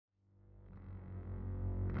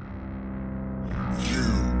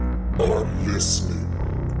listening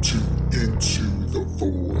to Into the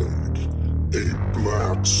Void, a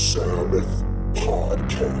Black Sabbath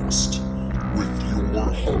podcast with your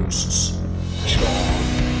hosts, John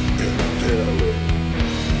and Darren.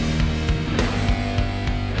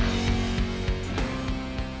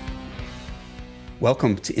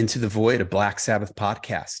 Welcome to Into the Void, a Black Sabbath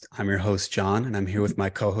podcast. I'm your host, John, and I'm here with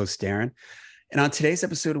my co-host, Darren. And on today's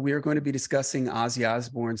episode, we are going to be discussing Ozzy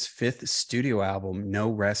Osbourne's fifth studio album, No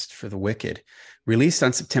Rest for the Wicked. Released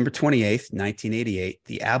on September 28th, 1988,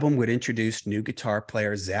 the album would introduce new guitar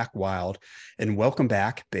player Zakk Wylde and welcome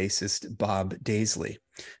back bassist Bob Daisley.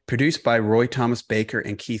 Produced by Roy Thomas Baker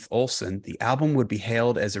and Keith Olsen, the album would be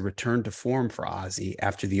hailed as a return to form for Ozzy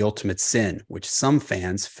after The Ultimate Sin, which some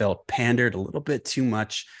fans felt pandered a little bit too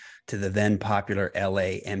much to the then popular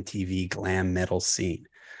LA MTV glam metal scene.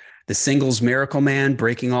 The singles Miracle Man,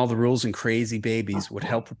 Breaking All the Rules, and Crazy Babies would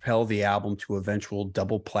help propel the album to eventual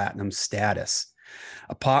double platinum status.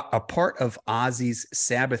 A part of Ozzy's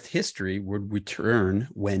Sabbath history would return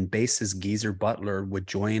when bassist Geezer Butler would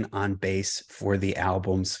join on bass for the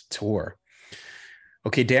album's tour.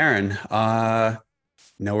 Okay, Darren,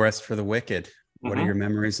 No Rest for the Wicked. What are your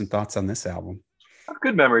memories and thoughts on this album? I have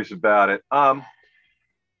good memories about it.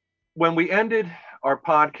 When we ended our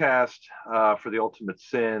podcast for The Ultimate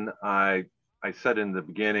Sin, I said in the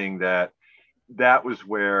beginning that was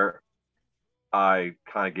where I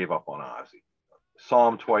kind of gave up on Ozzy. Saw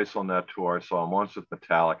him twice on that tour. I saw him once with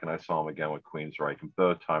Metallica, and I saw him again with Queensryche. And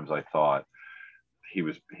both times I thought he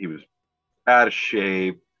was out of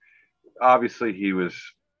shape. Obviously, he was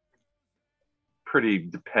pretty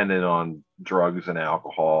dependent on drugs and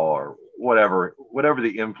alcohol or whatever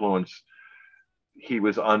the influence he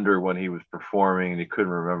was under when he was performing, and he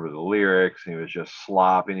couldn't remember the lyrics, and he was just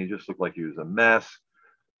sloppy, and he just looked like he was a mess.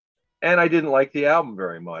 And I didn't like the album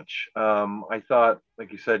very much. I thought,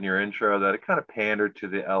 like you said in your intro, that it kind of pandered to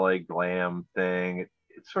the LA glam thing.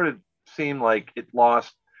 It sort of seemed like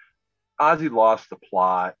Ozzy lost the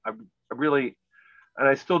plot. I really, and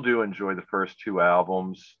I still do enjoy the first two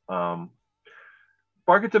albums. Bark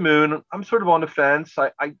at the Moon, I'm sort of on the fence.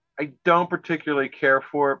 I don't particularly care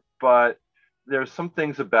for it, but there's some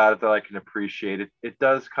things about it that I can appreciate. It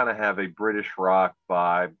does kind of have a British rock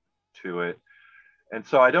vibe to it. And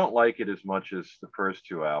so I don't like it as much as the first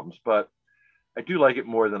two albums, but I do like it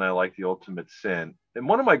more than I like The Ultimate Sin. And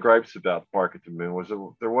one of my gripes about Bark at the Moon was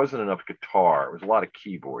that there wasn't enough guitar. It was a lot of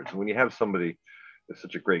keyboards. And when you have somebody that's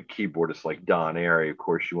such a great keyboardist like Don Airey, of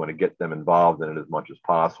course, you want to get them involved in it as much as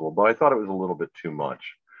possible. But I thought it was a little bit too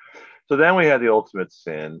much. So then we had The Ultimate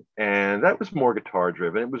Sin, and that was more guitar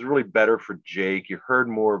driven. It was really better for Jake. You heard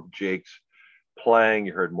more of Jake's playing.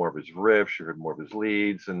 You heard more of his riffs. You heard more of his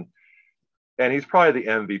leads. And he's probably the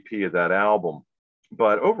MVP of that album.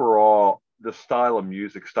 But overall, the style of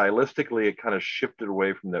music, stylistically, it kind of shifted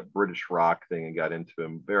away from that British rock thing and got into a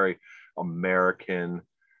very American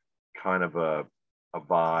kind of a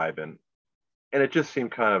vibe. And it just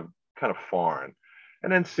seemed kind of foreign.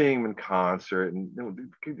 And then seeing him in concert, and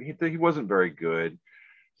he wasn't very good.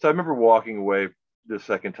 So I remember walking away the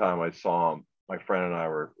second time I saw him. My friend and I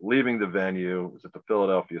were leaving the venue. It was at the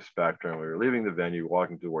Philadelphia Spectrum. We were leaving the venue,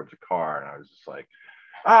 walking towards a car, and I was just like,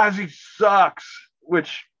 Ozzy sucks,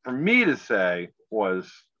 which for me to say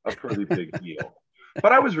was a pretty big deal.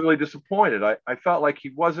 But I was really disappointed. I felt like he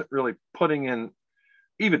wasn't really putting in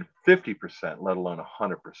even 50%, let alone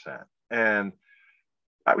 100%. And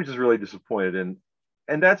I was just really disappointed.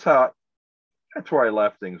 And that's where I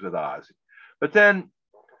left things with Ozzy. But then,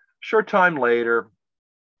 short time later,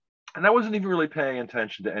 and I wasn't even really paying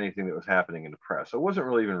attention to anything that was happening in the press. I wasn't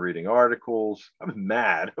really even reading articles. I was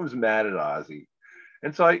mad. I was mad at Ozzy.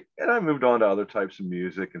 And so I moved on to other types of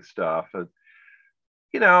music and stuff. And,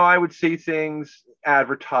 I would see things,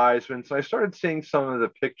 advertisements. I started seeing some of the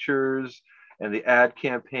pictures and the ad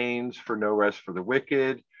campaigns for No Rest for the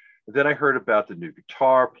Wicked. And then I heard about the new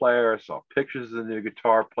guitar player. I saw pictures of the new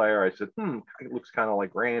guitar player. I said, it looks kind of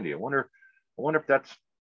like Randy. I wonder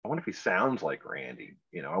if he sounds like Randy.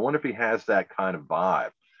 I wonder if he has that kind of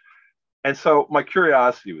vibe. And so my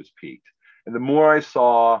curiosity was piqued. And the more I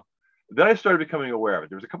saw, then I started becoming aware of it.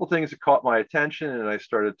 There was a couple of things that caught my attention, and I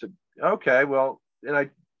started to, and I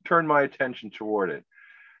turned my attention toward it.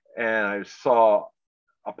 And I saw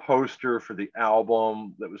a poster for the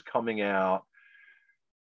album that was coming out.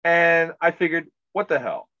 And I figured, what the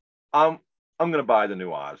hell? I'm going to buy the new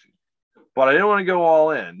Ozzy. But I didn't want to go all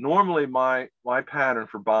in. Normally, my pattern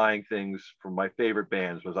for buying things from my favorite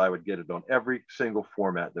bands was I would get it on every single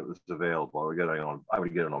format that was available. I would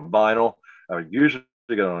get it on vinyl. I would usually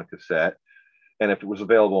get it on a cassette. And if it was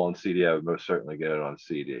available on CD, I would most certainly get it on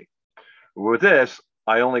CD. With this,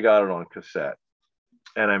 I only got it on cassette.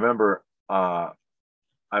 And I remember I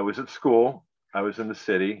was at school, I was in the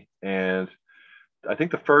city, and I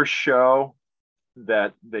think the first show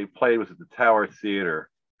that they played was at the Tower Theater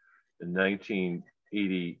in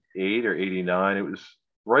 1988 or 89. It was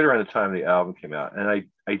right around the time the album came out. And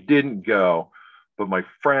I didn't go, but my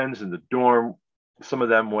friends in the dorm, some of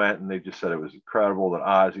them went, and they just said it was incredible, that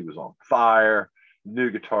Ozzy was on fire.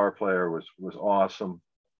 New guitar player was awesome.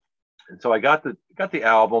 And so I got the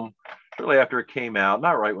album shortly after it came out,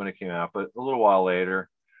 not right when it came out, but a little while later.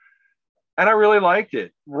 And I really liked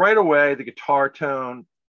it right away. The guitar tone,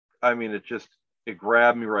 I mean, it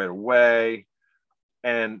grabbed me right away.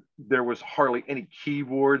 And there was hardly any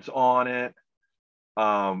keyboards on it.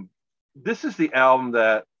 This is the album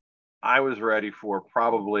that I was ready for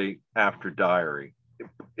probably after Diary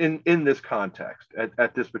in this context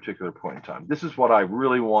at this particular point in time. This is what I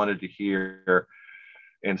really wanted to hear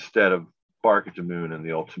instead of Bark at the Moon and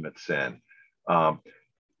The Ultimate Sin. The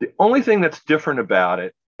only thing that's different about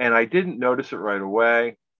it, and I didn't notice it right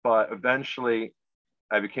away, but eventually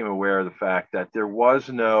I became aware of the fact that there was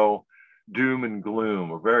no doom and gloom,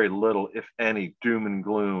 or very little, if any, doom and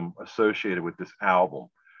gloom associated with this album.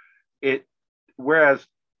 Whereas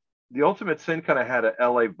The Ultimate Sin kind of had an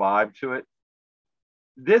LA vibe to it,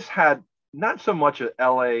 this had not so much an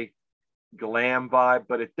LA glam vibe,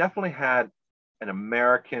 but it definitely had an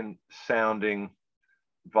American sounding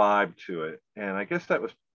vibe to it. And I guess that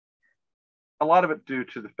was a lot of it due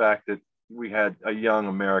to the fact that we had a young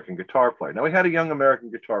American guitar player. Now, we had a young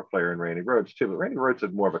American guitar player in Randy Rhoads too, but Randy Rhoads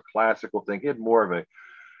had more of a classical thing. He had more of a,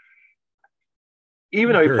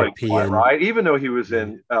 even though he played quiet, right? Even though he was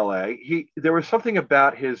in LA, there was something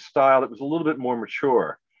about his style that was a little bit more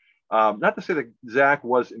mature. Not to say that Zach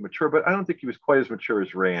was immature, but I don't think he was quite as mature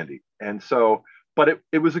as Randy. And so, but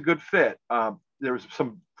it was a good fit. There was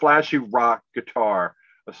some flashy rock guitar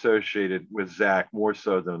associated with Zach more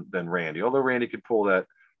so than Randy, although Randy could pull that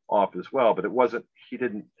off as well, but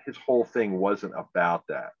his whole thing wasn't about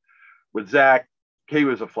that. With Zach, he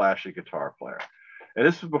was a flashy guitar player. And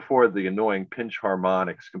this was before the annoying pinch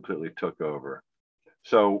harmonics completely took over.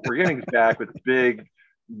 So we're getting Zach with big,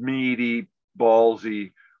 meaty,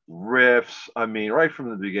 ballsy riffs. I mean, right from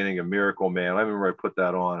the beginning of Miracle Man, I remember I put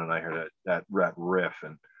that on and I heard that riff,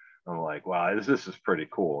 and I'm like, wow, this is pretty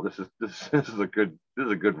cool. This is a good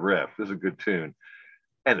riff. This is a good tune.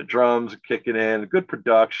 And the drums kicking in, good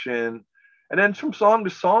production. And then from song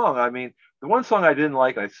to song, I mean, the one song I didn't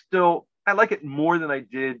like, I like it more than I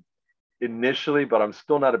did initially, but I'm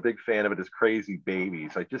still not a big fan of it, is Crazy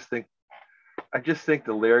Babies. I just think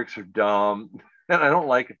the lyrics are dumb, and I don't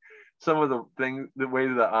like some of the way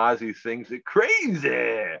that Ozzy sings it.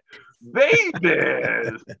 Crazy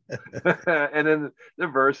babies. And then the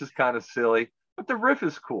verse is kind of silly, but the riff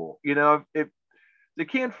is cool. You know, they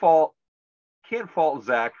can't fault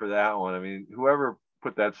Zach for that one. I mean, whoever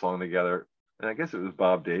put that song together, and I guess it was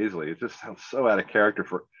Bob Daisley. It just sounds so out of character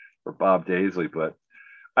for Bob Daisley, but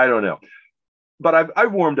I don't know. But I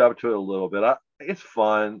warmed up to it a little bit. It's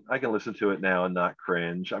fun. I can listen to it now and not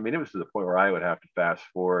cringe. I mean, it was to the point where I would have to fast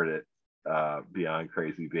forward it beyond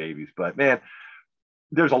Crazy Babies. But man,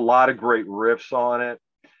 there's a lot of great riffs on it.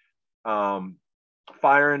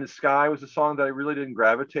 Fire in the Sky was a song that I really didn't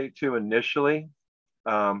gravitate to initially.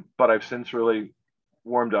 But I've since really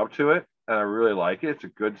warmed up to it, and I really like it. It's a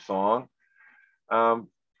good song. And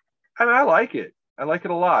I like it. I like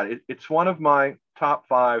it a lot. It's one of my top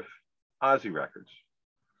 5 Ozzy records.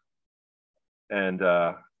 And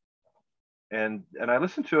I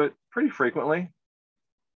listen to it pretty frequently.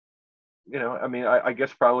 You know, I mean, I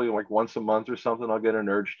guess probably like once a month or something, I'll get an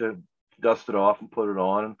urge to dust it off and put it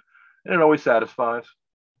on, and it always satisfies.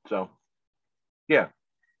 So, yeah,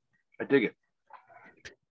 I dig it.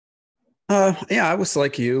 Yeah, I was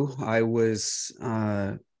like you. I was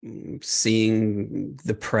seeing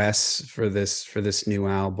the press for this new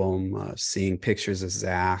album, seeing pictures of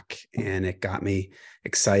Zach, and it got me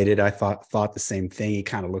excited. I thought the same thing. He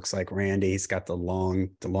kind of looks like Randy. He's got the long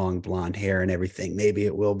blonde hair and everything. Maybe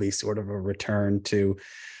it will be sort of a return to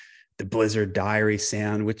the Blizzard Diary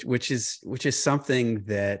sound, which is something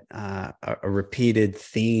that a repeated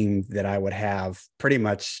theme that I would have pretty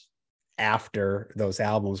much after those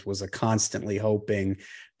albums, was a constantly hoping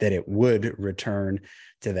that it would return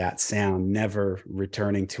to that sound, never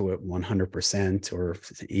returning to it 100% or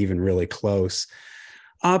even really close.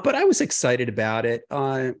 But I was excited about it.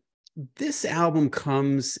 This album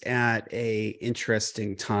comes at a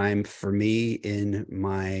interesting time for me in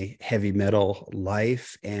my heavy metal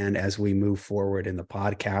life. And as we move forward in the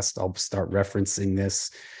podcast, I'll start referencing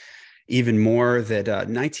this even more that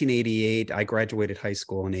 1988, I graduated high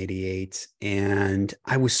school in 88, and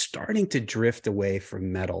I was starting to drift away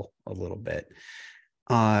from metal a little bit.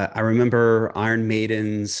 I remember Iron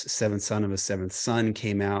Maiden's Seventh Son of a Seventh Son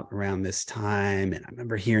came out around this time. And I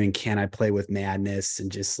remember hearing Can I Play with Madness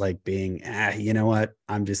and just like being, you know what?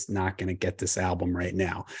 I'm just not going to get this album right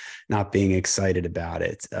now, not being excited about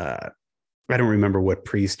it. I don't remember what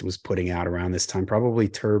Priest was putting out around this time, probably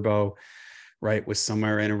Turbo, right? Was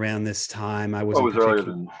somewhere in around this time. I wasn't It was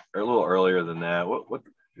a little earlier than that. What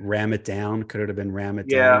Ram It Down. Could it have been Ram It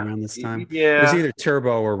Yeah. Down around this time? Yeah. It was either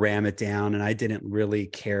Turbo or Ram It Down, and I didn't really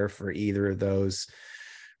care for either of those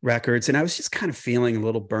records. And I was just kind of feeling a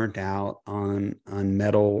little burnt out on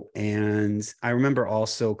metal. And I remember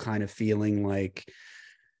also kind of feeling like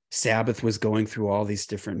Sabbath was going through all these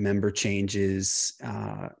different member changes.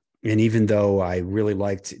 And even though I really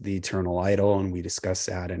liked The Eternal Idol, and we discussed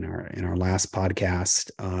that in our last podcast,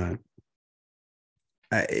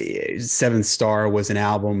 Seventh Star was an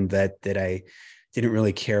album that I didn't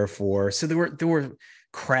really care for. So there were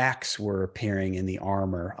cracks were appearing in the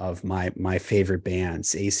armor of my favorite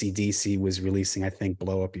bands. AC/DC was releasing, I think,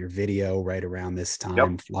 Blow Up Your Video right around this time.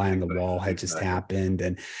 Yep. Fly on the Wall had just happened.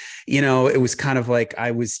 And, it was kind of like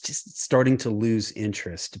I was just starting to lose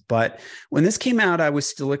interest. But when this came out, I was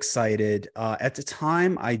still excited. At the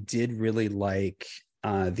time, I did really like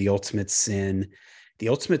The Ultimate Sin. The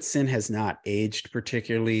Ultimate Sin has not aged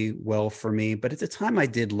particularly well for me, but at the time I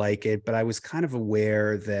did like it, but I was kind of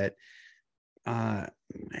aware that,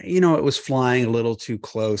 it was flying a little too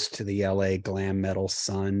close to the LA glam metal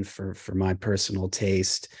sun for my personal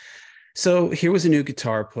taste. So here was a new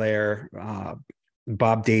guitar player.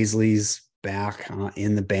 Bob Daisley's back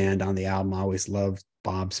in the band on the album. I always loved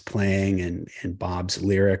Bob's playing and Bob's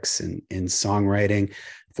lyrics and songwriting.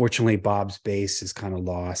 Fortunately, Bob's bass is kind of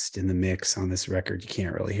lost in the mix on this record. You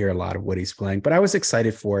can't really hear a lot of what he's playing, but I was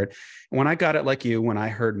excited for it. And when I got it, like you, when I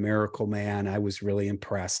heard Miracle Man, I was really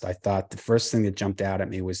impressed. I thought the first thing that jumped out at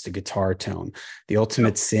me was the guitar tone. The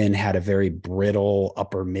Ultimate Sin had a very brittle,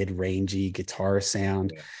 upper mid-rangey guitar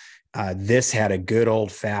sound. This had a good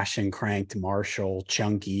old-fashioned cranked Marshall,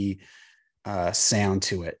 chunky sound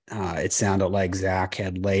to it. It sounded like Zach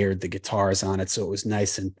had layered the guitars on it, so it was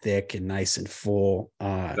nice and thick and nice and full.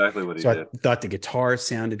 Exactly what he did. I thought the guitar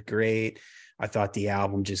sounded great. I thought the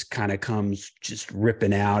album just kind of comes just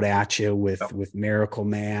ripping out at you with Miracle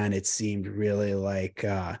Man. It seemed really like,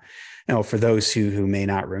 for those who may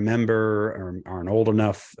not remember or aren't old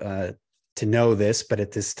enough to know this, but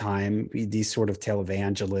at this time, these sort of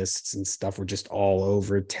televangelists and stuff were just all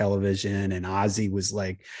over television, and Ozzy was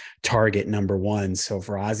like target number one. So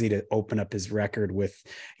for Ozzy to open up his record with,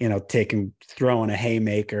 throwing a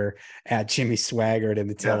haymaker at Jimmy Swaggart and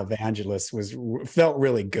the televangelists felt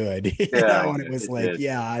really good. And it was like,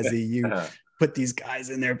 Ozzy, you put these guys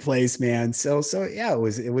in their place, man. So yeah, it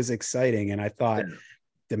was exciting. And I thought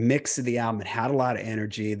the mix of the album, it had a lot of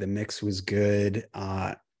energy. The mix was good.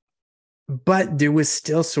 But there was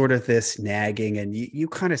still sort of this nagging, and you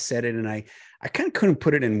kind of said it, and I kind of couldn't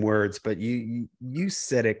put it in words, but you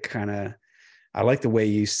said it kind of, I like the way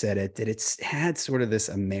you said it, that it's had sort of this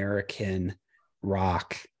American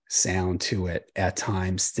rock sound to it at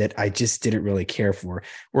times that I just didn't really care for.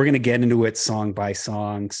 We're going to get into it song by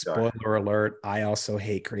song. Spoiler alert, I also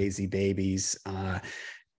hate Crazy Babies.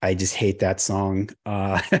 I just hate that song.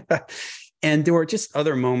 And there were just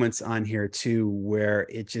other moments on here too, where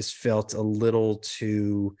it just felt a little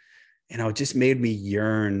too, it just made me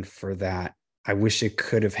yearn for that. I wish it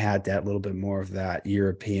could have had that little bit more of that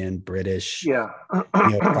European, British,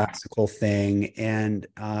 classical thing. And,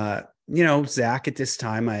 Zach at this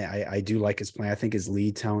time, I do like his playing. I think his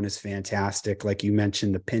lead tone is fantastic. Like you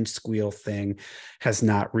mentioned, the pinch squeal thing has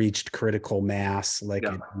not reached critical mass like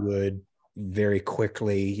it would very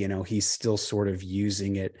quickly. He's still sort of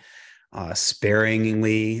using it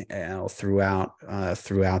sparingly throughout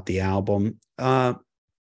the album.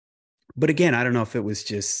 But again, I don't know if it was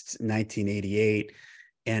just 1988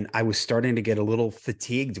 and I was starting to get a little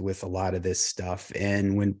fatigued with a lot of this stuff.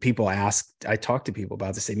 And when people I talk to people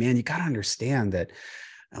about this, say, man, you got to understand that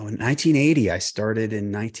in 1980, I started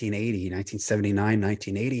in 1979,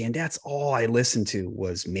 1980, and that's all I listened to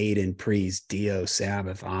was Maiden, Priest, Dio,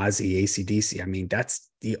 Sabbath, Ozzy, AC/DC. I mean, that's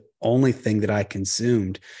the only thing that I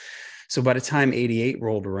consumed. So by the time 88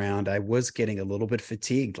 rolled around, I was getting a little bit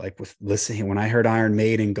fatigued, like with listening when I heard Iron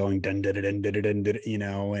Maiden going dun dun dun dun dun dun,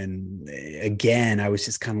 and again, I was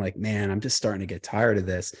just kind of like, man, I'm just starting to get tired of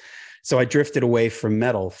this. So I drifted away from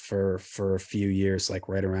metal for a few years, like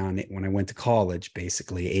right around when I went to college,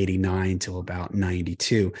 basically 89 till about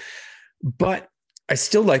 92. But I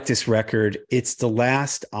still like this record. It's the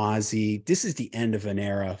last Ozzy. This is the end of an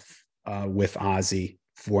era with Ozzy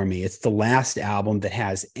for me. It's the last album that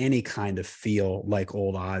has any kind of feel like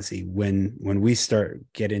old Ozzy. When we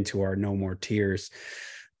get into our No More Tears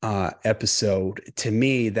episode, to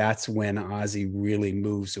me, that's when Ozzy really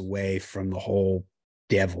moves away from the whole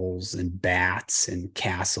devils and bats and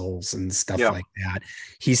castles and stuff Yeah. like that.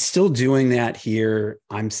 He's still doing that here.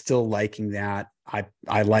 I'm still liking that.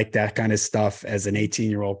 I like that kind of stuff as an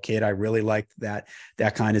 18-year-old kid. I really liked that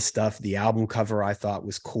kind of stuff. The album cover I thought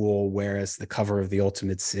was cool, whereas the cover of The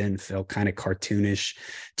Ultimate Sin felt kind of cartoonish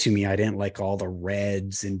to me. I didn't like all the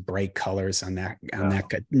reds and bright colors on that.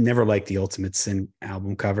 Never liked the Ultimate Sin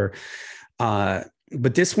album cover. But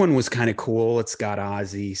this one was kind of cool. It's got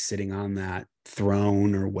Ozzy sitting on that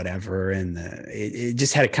throne or whatever, and it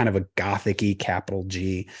just had a kind of a gothic-y capital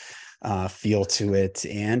G feel to it.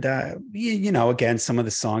 And again, some of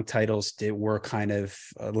the song titles were kind of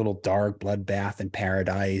a little dark: Bloodbath in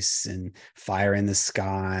Paradise and Fire in the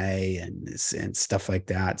Sky and stuff like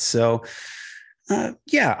that. So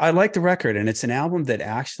I like the record, and it's an album that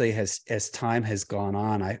actually has, as time has gone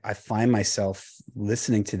on, I find myself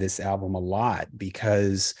listening to this album a lot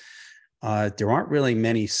because there aren't really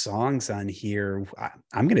many songs on here.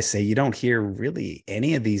 I'm going to say you don't hear really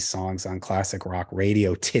any of these songs on classic rock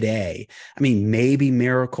radio today. I mean, maybe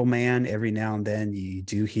Miracle Man, every now and then you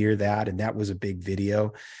do hear that. And that was a big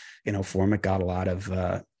video, for him. It got a lot of,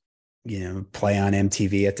 play on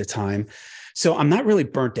MTV at the time. So I'm not really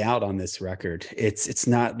burnt out on this record. It's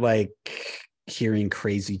not like hearing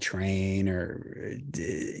Crazy Train or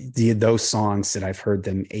those songs that I've heard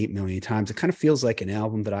them 8 million times. It kind of feels like an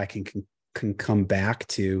album that I can come back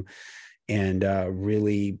to and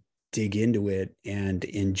really dig into it and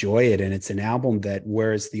enjoy it. And it's an album that,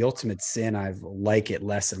 whereas The Ultimate Sin, I've like it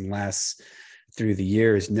less and less through the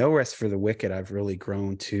years, No Rest for the Wicked, I've really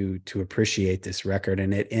grown to appreciate this record.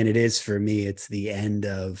 And it is, for me, it's the end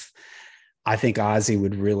of, I think Ozzy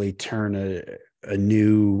would really turn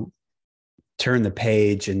the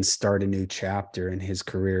page and start a new chapter in his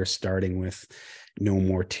career, starting with No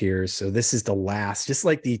More Tears. So this is the last, just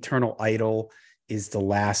like the Eternal Idol is the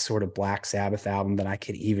last sort of Black Sabbath album that I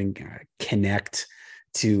could even connect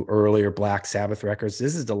to earlier Black Sabbath records.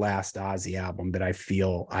 This is the last Ozzy album that I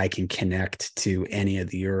feel I can connect to any of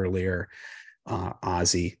the earlier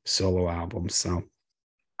Ozzy solo albums. So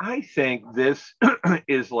I think this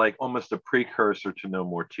is like almost a precursor to No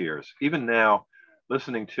More Tears. Even now,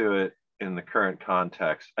 listening to it in the current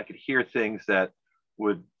context, I could hear things that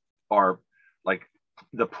are like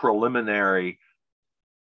the preliminary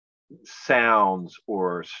sounds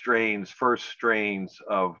or first strains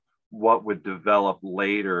of what would develop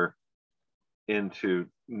later into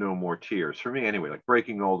No More Tears. For me, anyway, like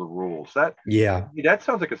Breaking All the Rules. That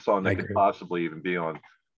sounds like a song that could possibly even be on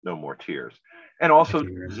No More Tears. And also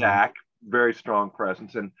Zach, very strong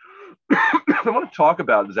presence. And I want to talk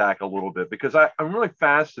about Zach a little bit because I'm really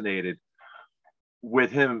fascinated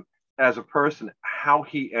with him as a person, how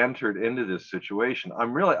he entered into this situation. I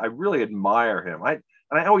really admire him.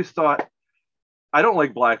 I always thought, I don't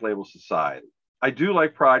like Black Label Society. I do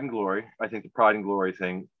like Pride and Glory. I think the Pride and Glory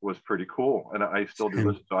thing was pretty cool, and I still do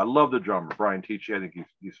listen to it. I love the drummer, Brian Tichy. I think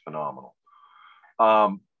he's phenomenal.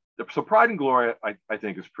 So Pride and Glory, I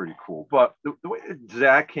think is pretty cool. But the way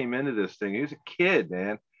Zach came into this thing, he was a kid,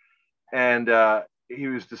 man. And he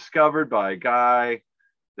was discovered by a guy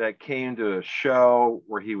that came to a show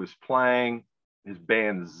where he was playing his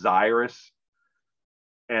band Zyrus.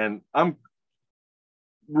 And I'm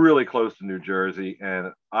really close to New Jersey,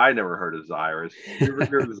 and I never heard of Zyrus. You ever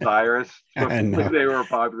heard of Zyrus? They were a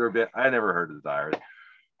popular band. I never heard of Zyrus.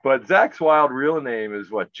 But Zach's wild real name is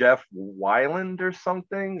what, Jeff Weiland or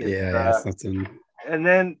something? Yeah, something.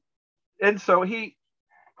 And so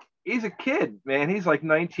he's a kid, man. He's like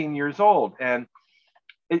 19 years old, and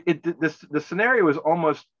the scenario is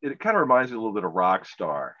almost, it kind of reminds me a little bit of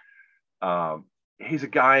Rockstar. He's a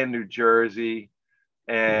guy in New Jersey,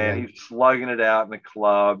 and he's slugging it out in the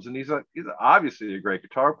clubs, and he's obviously a great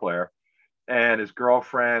guitar player. And his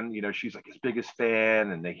girlfriend, she's like his biggest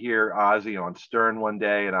fan, and they hear Ozzy on Stern one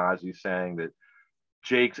day, and Ozzy's saying that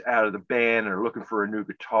Jake's out of the band and are looking for a new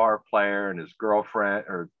guitar player, and his girlfriend,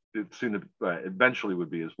 or soon eventually would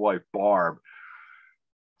be his wife, Barb,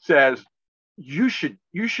 says, you should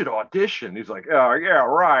audition. He's like, oh yeah,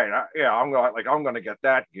 right, I'm gonna get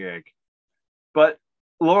that gig. But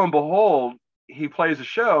lo and behold, he plays a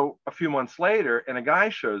show a few months later, and a guy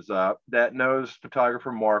shows up that knows photographer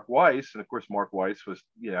Mark Weiss. And of course, Mark Weiss was,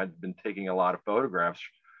 had been taking a lot of photographs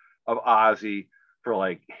of Ozzy for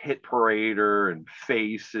like Hit Parader and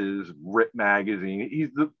Faces, Rip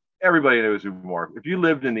Magazine. everybody knows who Mark. If you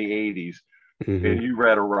lived in the '80s and you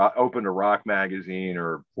read opened a rock magazine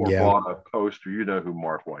or bought a poster, you know who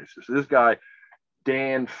Mark Weiss is. So this guy,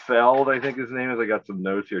 Dan Feld, I think his name is. I got some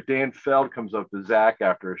notes here. Dan Feld comes up to Zach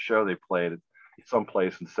after a show they played at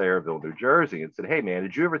someplace in Sayreville, New Jersey, and said, "Hey man,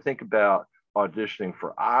 did you ever think about auditioning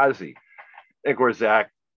for Ozzy?" And of course,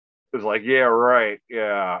 Zach was like, "Yeah, right.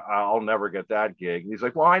 Yeah, I'll never get that gig." And he's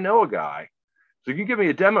like, "Well, I know a guy. So you can give me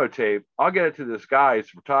a demo tape. I'll get it to this guy. He's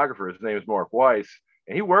a photographer. His name is Mark Weiss,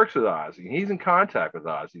 and he works with Ozzy. And he's in contact with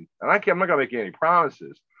Ozzy. And I'm not going to make any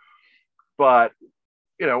promises, but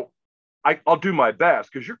you know, I'll do my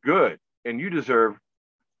best because you're good and you deserve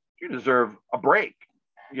a break.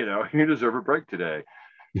 You know, you deserve a break today.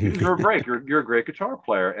 You deserve a break. You're a great guitar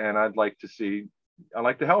player, and I'd like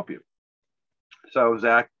to help you." So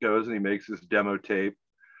Zach goes and he makes this demo tape,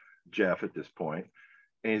 Jeff at this point,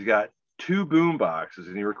 and he's got 2 boom boxes,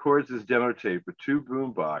 and he records this demo tape with 2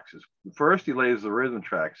 boom boxes. First, he lays the rhythm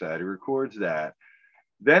tracks out. He records that.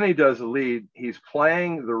 Then he does a lead. He's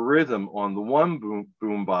playing the rhythm on the one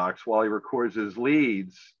boom box while he records his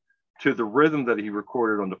leads to the rhythm that he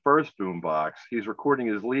recorded on the first boom box. He's recording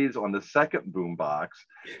his leads on the second boom box.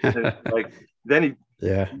 Then he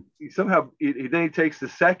takes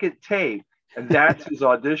the second tape, and that's his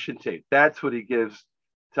audition tape. That's what he gives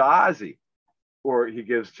to Ozzy, or he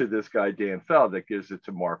gives to this guy Dan Feld, that gives it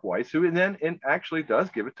to Mark Weiss, who actually does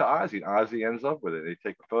give it to Ozzy. Ozzy ends up with it. They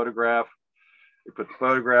take a photograph. They put the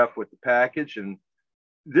photograph with the package, and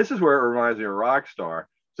this is where it reminds me of Rockstar.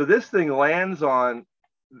 So this thing lands on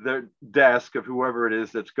the desk of whoever it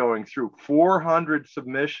is that's going through 400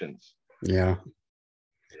 submissions. Yeah.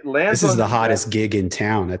 This is the hottest gig in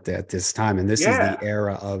town at this time, and this is the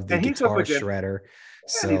era of the guitar shredder.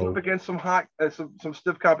 So he's up against some hot, some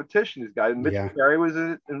stiff competition. These guys, Mitch Perry was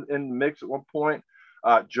in the mix at one point.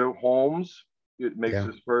 Joe Holmes makes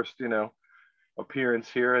his first, appearance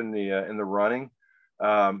here in the running.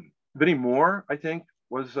 Vinnie Moore, I think,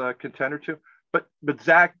 was a contender too. But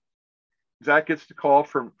Zach gets the call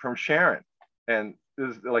from Sharon, and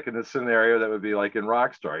this is like in a scenario that would be like in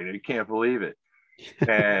Rockstar. You can't believe it,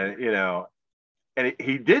 and and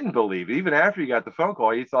he didn't believe it. Even after he got the phone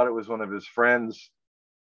call, he thought it was one of his friends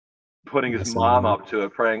putting his mom up to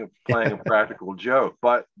it, playing a practical joke.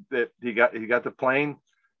 But that he got the plane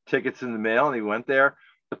tickets in the mail, and he went there.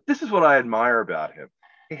 But this is what I admire about him.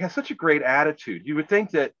 He has such a great attitude. You would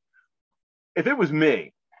think that if it was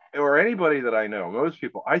me or anybody that I know, most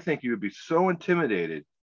people, I think you would be so intimidated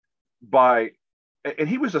by, and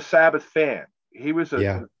he was a Sabbath fan. He was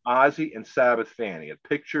an Ozzy and Sabbath fan. He had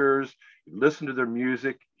pictures. He listened to their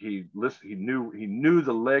music. He knew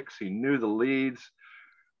the licks. He knew the leads.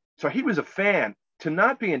 So he was a fan. To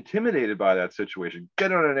not be intimidated by that situation,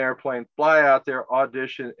 get on an airplane, fly out there,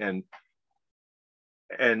 audition, and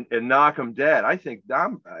knock him dead. I think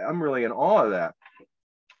I'm really in awe of that.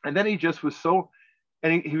 And then he just was so,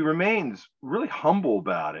 and he remains really humble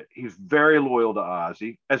about it. He's very loyal to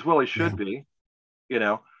Ozzy, as well he should be,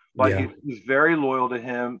 but he's very loyal to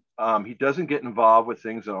him. He doesn't get involved with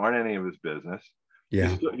things that aren't any of his business.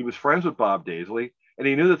 Yeah. He was friends with Bob Daisley, and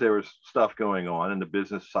he knew that there was stuff going on in the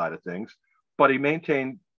business side of things, but he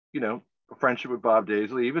maintained, a friendship with Bob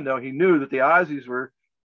Daisley, even though he knew that the Ozzies were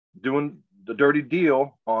doing the dirty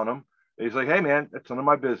deal on him. He's like, "Hey man, that's none of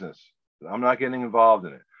my business. I'm not getting involved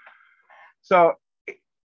in it." So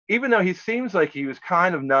even though he seems like he was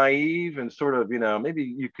kind of naive and sort of, maybe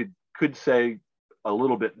you could say a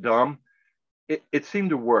little bit dumb, it seemed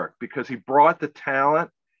to work because he brought the talent,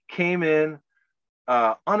 came in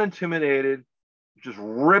unintimidated, just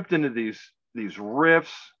ripped into these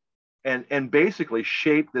riffs and basically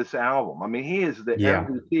shaped this album. I mean, he is the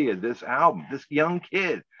MVP of this album. This young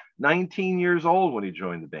kid, 19 years old when he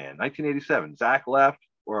joined the band, 1987.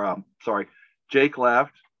 Jake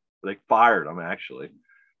left. They fired him, actually.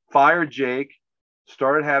 Fired Jake,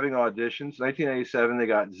 started having auditions. 1987, they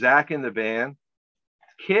got Zach in the band.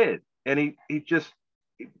 Kid. And he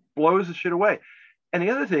blows the shit away. And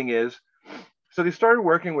the other thing is, so they started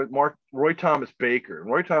working with Roy Thomas Baker.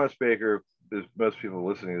 And Roy Thomas Baker, as most people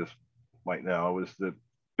listening to this might know, was the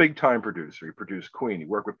big time producer. He produced Queen. He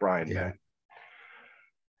worked with Brian May.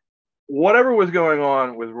 Whatever was going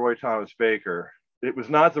on with Roy Thomas Baker, it was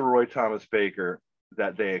not the Roy Thomas Baker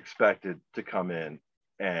that they expected to come in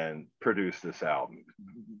and produce this album.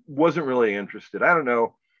 Wasn't really interested. I don't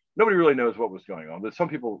know. Nobody really knows what was going on, but some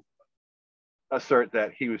people assert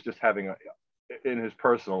that he was just in his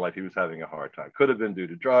personal life, he was having a hard time. Could have been due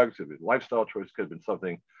to drugs, could have been lifestyle choice, could have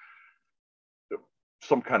been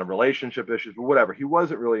some kind of relationship issues, but whatever. He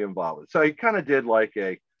wasn't really involved with. So he kind of did like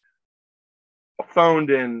a phoned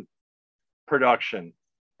in production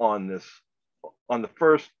on the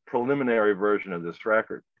first preliminary version of this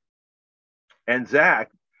record. And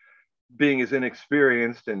Zach, being as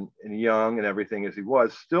inexperienced and young and everything as he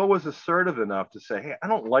was, still was assertive enough to say, hey, I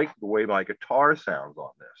don't like the way my guitar sounds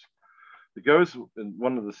on this. It goes in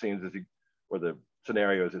one of the scenes or the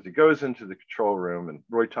scenarios as he goes into the control room, and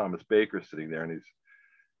Roy Thomas Baker's sitting there and he's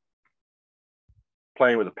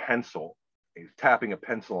playing with a pencil. He's tapping a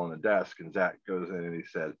pencil on the desk, and Zach goes in and he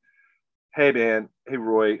said, hey man, hey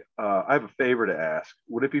Roy, I have a favor to ask.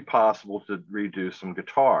 Would it be possible to redo some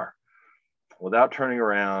guitar? Without turning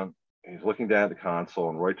around, he's looking down at the console,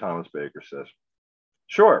 and Roy Thomas Baker says,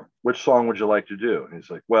 sure, which song would you like to do? And he's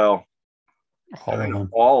like, well,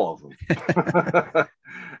 all of them.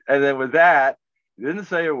 And then with that, he didn't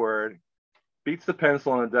say a word, beats the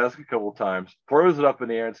pencil on the desk a couple of times, throws it up in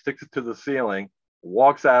the air and sticks it to the ceiling,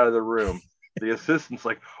 walks out of the room. The assistant's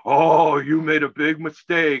like, oh, you made a big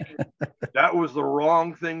mistake. That was the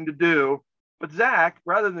wrong thing to do. But Zach,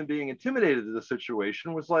 rather than being intimidated to the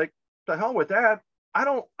situation, was like, the hell with that. I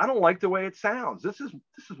don't like the way it sounds. This is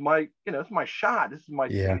my, it's my shot. This is my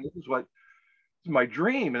thing. This is my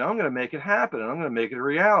dream, and I'm going to make it happen, and I'm going to make it a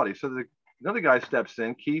reality. So another guy steps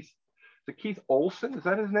in, Keith Olsen, is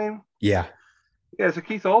that his name? Yeah. So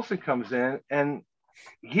Keith Olsen comes in, and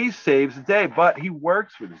he saves the day, but he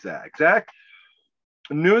works with Zach. Zach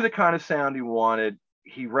knew the kind of sound he wanted.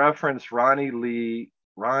 He referenced Ronnie Lee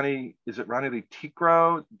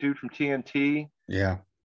Tikro, dude from TNT? Yeah.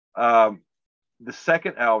 The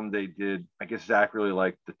second album they did, I guess Zach really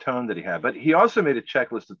liked the tone that he had, but he also made a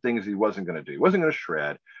checklist of things he wasn't going to do. He wasn't going to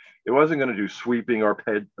shred. It wasn't going to do sweeping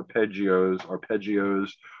arpeggios,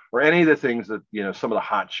 or any of the things that, some of the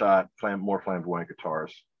hot shot, more flamboyant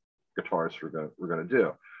guitarists were going to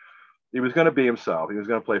do. He was going to be himself. He was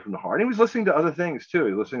going to play from the heart. And he was listening to other things too.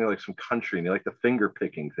 He was listening to like some country, and he liked the finger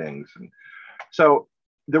picking things. And so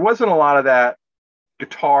there wasn't a lot of that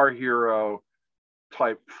Guitar Hero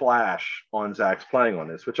type flash on Zach's playing on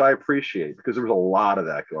this, which I appreciate, because there was a lot of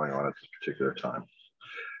that going on at this particular time.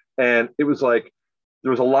 And it was like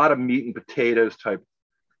there was a lot of meat and potatoes type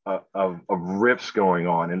of riffs going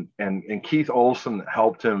on, and Keith Olsen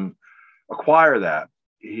helped him acquire that.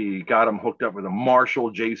 He got him hooked up with a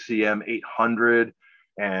Marshall JCM 800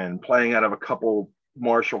 and playing out of a couple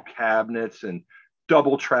Marshall cabinets, and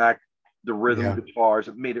double tracked the rhythm guitars.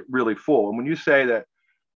 It made it really full. And when you say that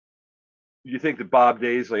you think that Bob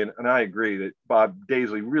Daisley, and I agree that Bob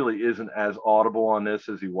Daisley really isn't as audible on this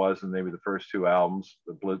as he was in maybe the first two albums,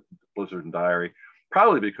 the Blizzard and Diary,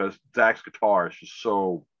 probably because Zach's guitar is just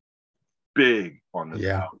so big on this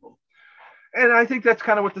album. And I think that's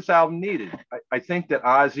kind of what this album needed. I think that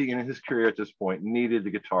Ozzy in his career at this point needed a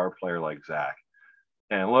guitar player like Zach.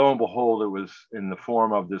 And lo and behold, it was in the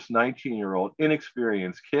form of this 19-year-old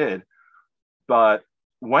inexperienced kid, but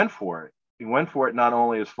went for it. He went for it not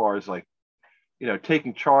only as far as like,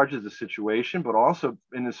 taking charge of the situation, but also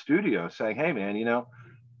in the studio saying, hey man,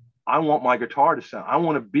 I want my guitar to sound, I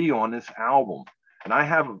want to be on this album. And I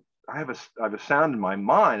have a sound in my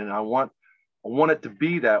mind, and I want it to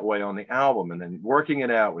be that way on the album. And then working it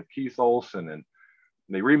out with Keith Olsen, and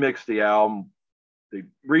they remixed the album. They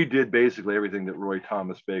redid basically everything that Roy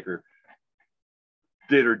Thomas Baker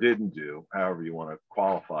did or didn't do, however you want to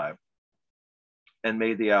qualify it, and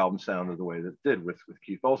made the album sound the way that it did with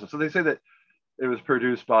Keith Olsen. So they say that it was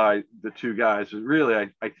produced by the two guys, but really,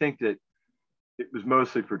 I think that it was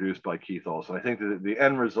mostly produced by Keith Olsen. I think that the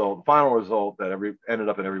end result, the final result that ended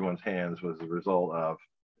up in everyone's hands was the result of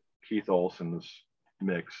Keith Olsen's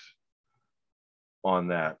mix on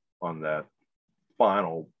that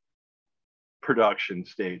final production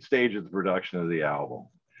stage of the production of the album.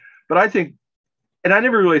 But I think, and I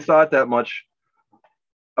never really thought that much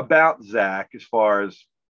about Zach, as far as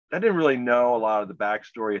I didn't really know a lot of the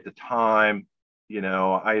backstory at the time.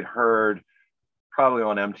 I had heard probably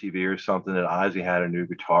on MTV or something that Ozzy had a new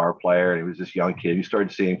guitar player, and he was this young kid. You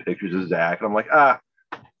started seeing pictures of Zach, and I'm like,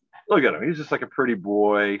 look at him. He's just like a pretty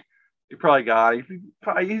boy. He probably got it.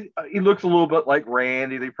 He looks a little bit like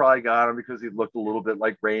Randy. They probably got him because he looked a little bit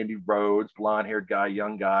like Randy Rhoads, blonde-haired guy,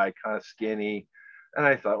 young guy, kind of skinny. And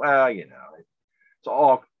I thought, well, it's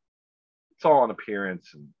all on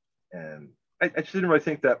appearance, and I just didn't really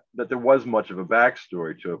think that there was much of a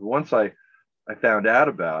backstory to it. But once I found out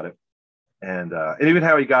about it, and even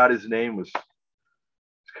how he got his name was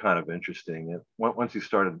kind of interesting. Once he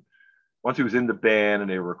was in the band and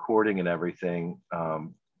they were recording and everything, of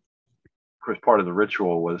course, part of the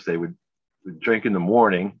ritual was they would drink in the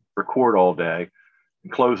morning, record all day,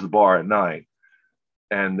 and close the bar at night.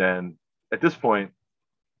 And then at this point,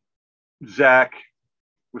 Zach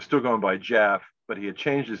was still going by Jeff, but he had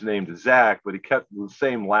changed his name to Zach, but he kept the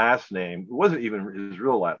same last name. It wasn't even his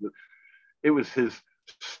real last. It was his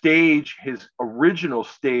original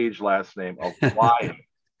stage last name of Wyatt.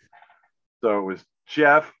 So it was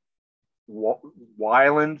Jeff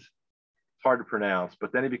Weiland. It's hard to pronounce,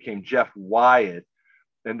 but then he became Jeff Wyatt,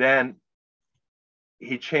 and then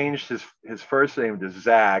he changed his first name to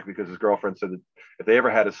Zach because his girlfriend said that if they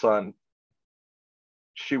ever had a son,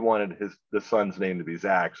 she wanted the son's name to be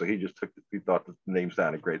Zach. So he thought the name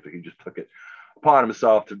sounded great, so he just took it upon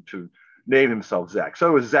himself to name himself Zach. So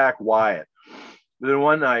it was Zach Wyatt. But then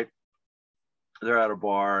one night they're at a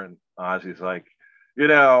bar and Ozzy's like,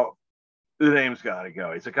 the name's got to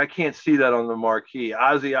go. He's like, I can't see that on the marquee.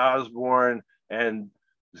 Ozzy Osbourne and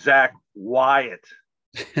Zach Wyatt.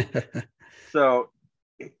 So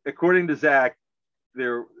according to Zach, they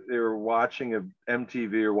were watching a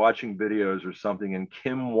MTV or watching videos or something, and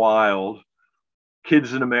Kim Wilde,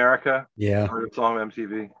 Kids in America, heard a song on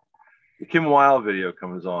MTV. The Kim Wilde video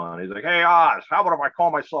comes on. He's like, hey Oz, how about if I call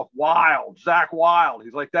myself Wild, Zach Wilde?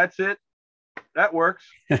 He's like, that's it. That works.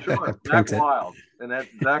 Sure, Zach Wilde. And that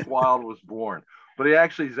Zach Wilde was born. But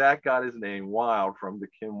Zach got his name Wilde from the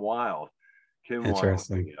Kim Wilde. Interesting.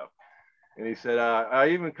 Wilde video. And he said, I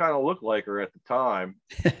even kind of looked like her at the time.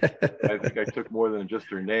 I think I took more than just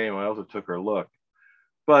her name. I also took her look.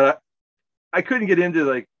 But I couldn't get into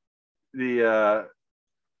like the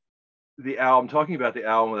album, talking about the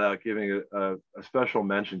album without giving a special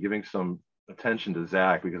mention, giving some attention to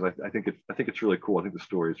Zach, because I think it's really cool. I think the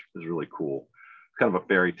story is really cool. It's kind of a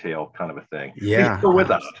fairy tale kind of a thing. Yeah. He's still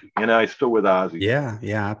with us. He's still with Ozzy. Yeah,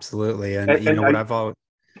 absolutely. And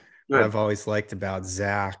what I've always liked about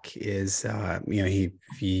Zach is,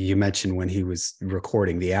 you mentioned when he was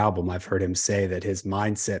recording the album, I've heard him say that his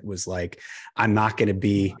mindset was like, I'm not going to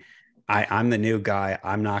be, I'm the new guy.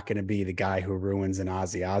 I'm not going to be the guy who ruins an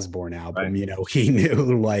Ozzy Osbourne album. Right. He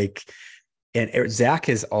knew and Zach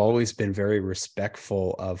has always been very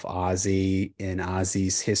respectful of Ozzy and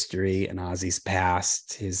Ozzy's history and Ozzy's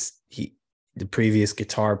past. The previous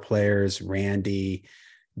guitar players, Randy,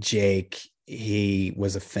 Jake, he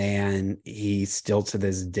was a fan. He still to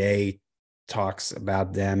this day talks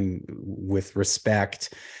about them with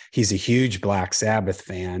respect. He's a huge Black Sabbath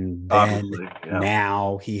fan.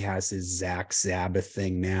 Now he has his Zach Sabbath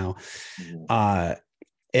thing now. Mm-hmm.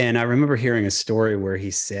 And I remember hearing a story where he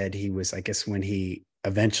said he was, I guess when he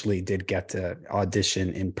eventually did get to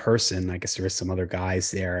audition in person, I guess there were some other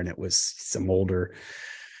guys there and it was some older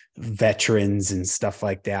veterans and stuff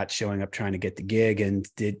like that showing up trying to get the gig, and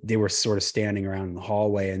they were sort of standing around in the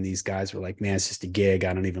hallway, and these guys were like, man, it's just a gig.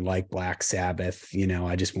 I don't even like Black Sabbath.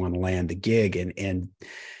 I just want to land the gig.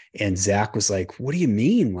 And Zach was like, what do you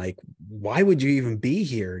mean? Like, why would you even be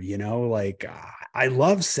here? I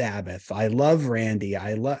love Sabbath. I love Randy.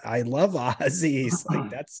 I love Ozzy. He's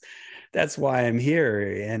like, that's why I'm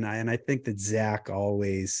here. And I think that Zach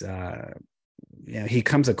always, he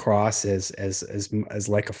comes across as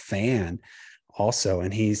like a fan also.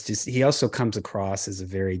 And he also comes across as a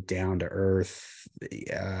very down to earth,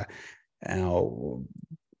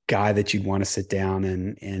 guy that you'd want to sit down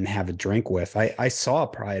and have a drink with. I saw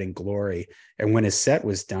Pride and Glory, and when his set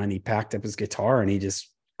was done, he packed up his guitar and he just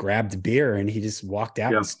grabbed a beer and he just walked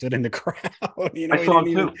out and stood in the crowd. I saw him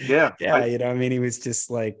too. Yeah. He was just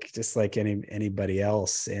like anybody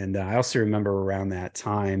else. And I also remember around that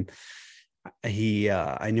time,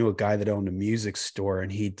 I knew a guy that owned a music store,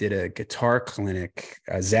 and he did a guitar clinic.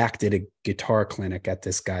 Zach did a guitar clinic at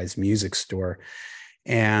this guy's music store,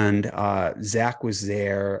 and Zach was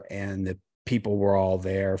there, and the people were all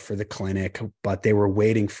there for the clinic, but they were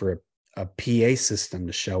waiting for a PA system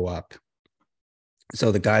to show up. So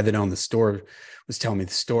the guy that owned the store was telling me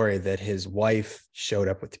the story that his wife showed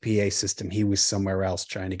up with the PA system. He was somewhere else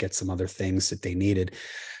trying to get some other things that they needed.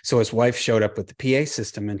 So his wife showed up with the PA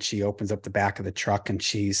system, and she opens up the back of the truck and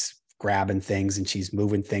she's grabbing things and she's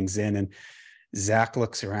moving things in. And Zach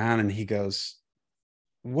looks around and he goes,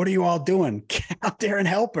 what are you all doing? Get out there and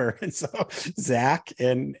help her. And so Zach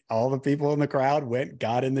and all the people in the crowd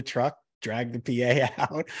got in the truck, dragged the PA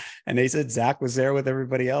out, and they said Zach was there with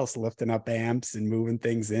everybody else, lifting up amps and moving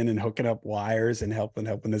things in and hooking up wires and helping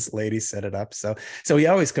this lady set it up. So he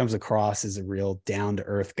always comes across as a real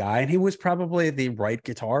down-to-earth guy, and he was probably the right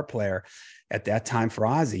guitar player at that time for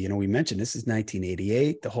Ozzy. We mentioned this is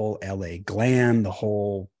 1988, the whole LA glam, the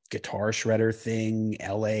whole guitar shredder thing,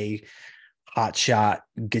 LA hotshot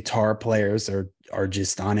guitar players are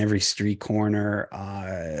just on every street corner.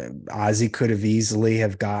 Ozzy could have easily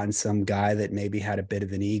have gotten some guy that maybe had a bit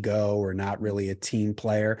of an ego or not really a team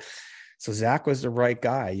player. So Zach was the right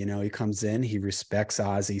guy. He comes in, he respects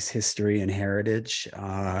Ozzy's history and heritage,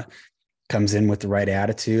 comes in with the right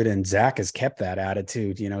attitude, and Zach has kept that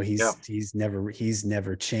attitude. You know, Yeah. he's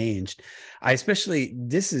never changed.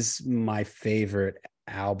 This is my favorite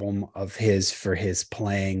album of his for his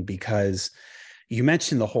playing, because you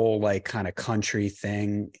mentioned the whole like kind of country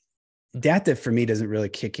thing. That for me doesn't really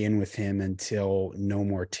kick in with him until No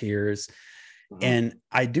More Tears. Mhm. And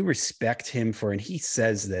I do respect him for, and he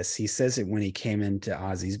says it when he came into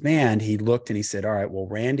Ozzy's band, he looked and he said, all right, well,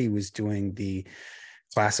 Randy was doing the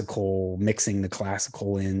classical, mixing the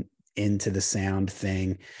classical into the sound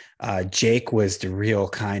thing. Jake was the real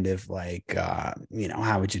kind of like,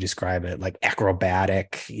 how would you describe it? Like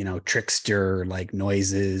acrobatic, trickster, like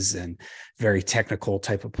noises and very technical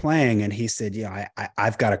type of playing. And he said,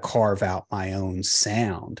 I've got to carve out my own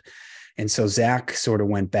sound. And so Zach sort of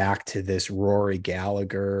went back to this Rory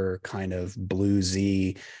Gallagher kind of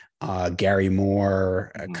bluesy, Gary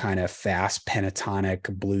Moore, kind of fast pentatonic,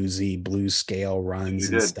 bluesy blues scale runs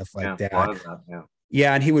and stuff like that. A lot of that. Yeah.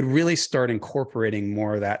 Yeah, and he would really start incorporating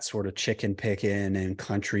more of that sort of chicken picking and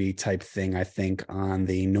country type thing, I think, on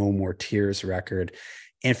the No More Tears record.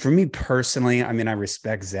 And for me personally, I mean, I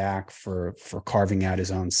respect Zach for carving out his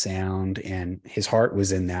own sound, and his heart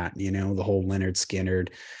was in that, the whole Lynyrd Skynyrd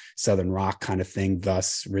Southern rock kind of thing,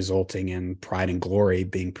 thus resulting in Pride and Glory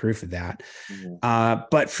being proof of that.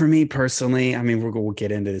 But for me personally, I mean, we'll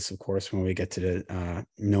get into this, of course, when we get to the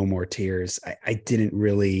No More Tears. I didn't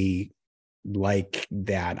really like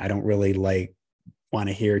that. I don't really want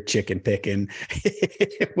to hear chicken picking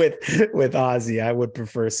with Ozzy. I would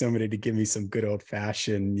prefer somebody to give me some good old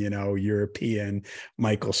fashioned, European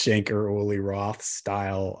Michael Schenker, Oli Roth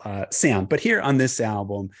style sound. But here on this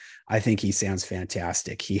album, I think he sounds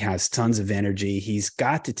fantastic. He has tons of energy. He's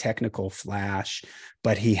got the technical flash,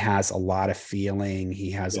 but he has a lot of feeling. He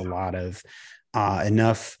has a lot of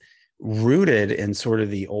enough rooted in sort of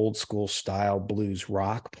the old school style blues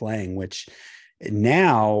rock playing, which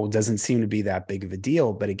now doesn't seem to be that big of a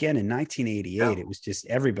deal. But again, in 1988, it was just,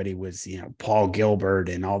 everybody was, Paul Gilbert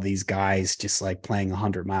and all these guys just like playing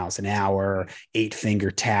 100 miles an hour, 8-finger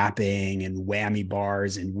tapping and whammy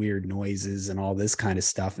bars and weird noises and all this kind of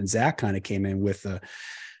stuff. And Zach kind of came in with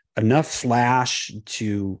enough flash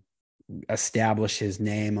to establish his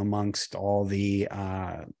name amongst all the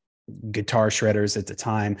guitar shredders at the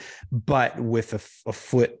time, but with a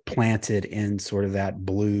foot planted in sort of that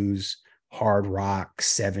blues, hard rock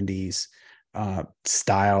 70s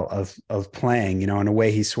style of playing, in a way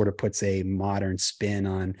he sort of puts a modern spin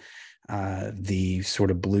on the sort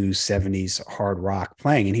of blues 70s hard rock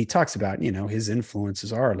playing. And he talks about, his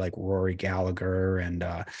influences are like Rory Gallagher and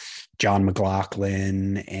John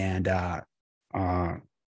McLaughlin and who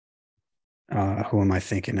am I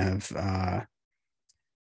thinking of?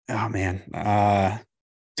 Oh man,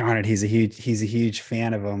 darn it, he's a huge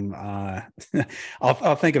fan of him.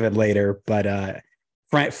 I'll think of it later, but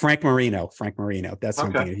Frank Marino, that's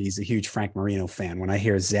something. He's a huge Frank Marino fan. When I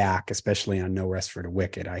hear Zach, especially on No Rest for the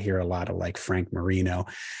Wicked, I hear a lot of like Frank Marino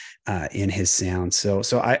in his sound. So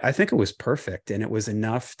I think it was perfect, and it was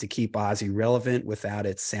enough to keep Ozzy relevant without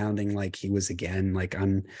it sounding like he was again like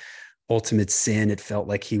on Ultimate Sin. It felt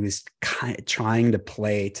like he was kind of trying to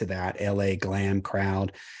play to that LA glam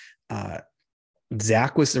crowd.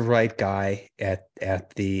 Zach was the right guy at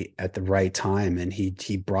the right time, and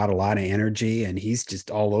he brought a lot of energy, and he's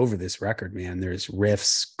just all over this record, man. There's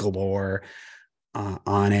riffs galore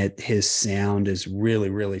on it. His sound is really,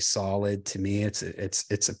 really solid to me.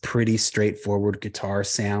 It's a pretty straightforward guitar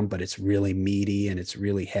sound, but it's really meaty and it's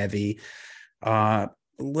really heavy. A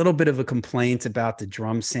little bit of a complaint about the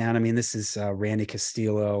drum sound. I mean, this is Randy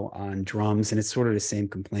Castillo on drums, and it's sort of the same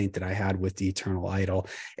complaint that I had with the Eternal Idol.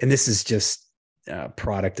 And this is just a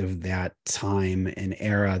product of that time and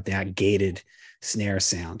era, that gated snare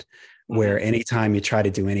sound, where anytime you try to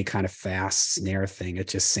do any kind of fast snare thing, it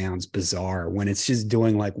just sounds bizarre. When it's just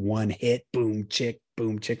doing like one hit, boom, chick,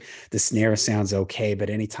 the snare sounds okay. But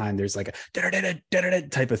anytime there's like a da-da-da-da-da-da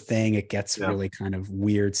type of thing, it gets really kind of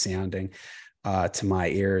weird sounding to my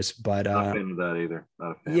ears. But not a fan of that either.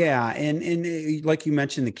 Not a fan. Yeah, and like you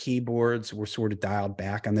mentioned, the keyboards were sort of dialed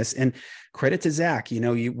back on this. And credit to Zach,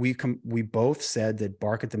 we both said that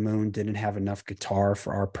Bark at the Moon didn't have enough guitar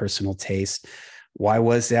for our personal taste. Why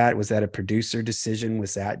was that? Was that a producer decision?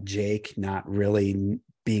 Was that Jake not really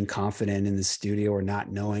being confident in the studio or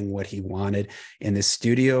not knowing what he wanted in the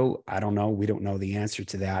studio? I don't know. We don't know the answer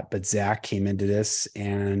to that. But Zach came into this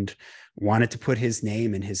and wanted to put his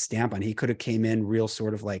name and his stamp on. He could have came in real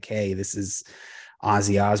sort of like, hey, this is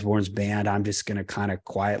Ozzy Osbourne's band. I'm just going to kind of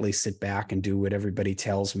quietly sit back and do what everybody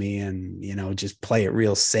tells me and, just play it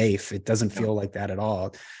real safe. It doesn't feel like that at all.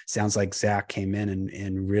 It sounds like Zach came in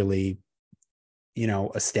and really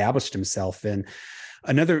established himself in.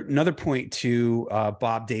 Another point to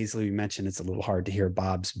Bob Daisley, we mentioned it's a little hard to hear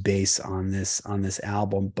Bob's bass on this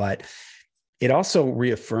album, but it also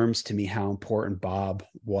reaffirms to me how important Bob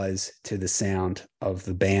was to the sound of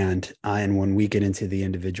the band. And when we get into the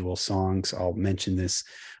individual songs, I'll mention this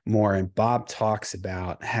more. And Bob talks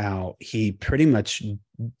about how he pretty much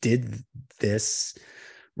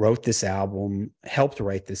wrote this album, helped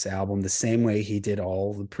write this album the same way he did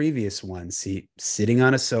all the previous ones. He sitting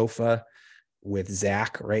on a sofa with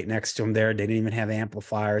Zach right next to him there. They didn't even have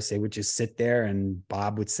amplifiers. They would just sit there and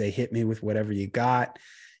Bob would say, hit me with whatever you got.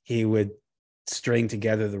 He would string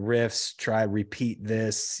together the riffs, repeat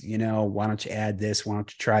this, why don't you add this? Why don't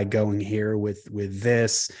you try going here with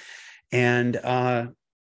this? And,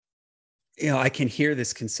 I can hear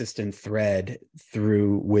this consistent thread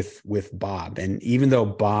through with Bob. And even though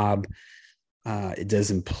Bob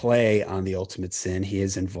doesn't play on The Ultimate Sin, he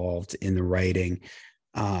is involved in the writing.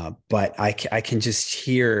 But I can just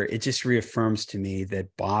hear, it just reaffirms to me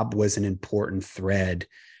that Bob was an important thread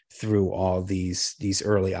through all these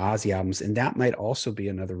early Ozzy albums. And that might also be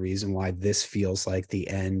another reason why this feels like the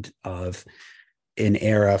end of an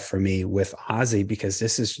era for me with Ozzy, because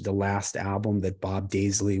this is the last album that Bob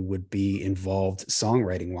Daisley would be involved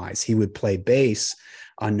songwriting wise. He would play bass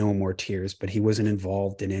on No More Tears, but he wasn't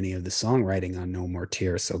involved in any of the songwriting on No More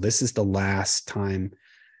Tears. So this is the last time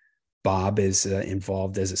Bob is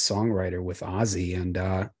involved as a songwriter with Ozzy. And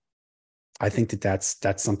I think that's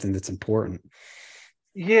something that's important.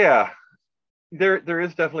 Yeah, there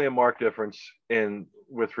is definitely a marked difference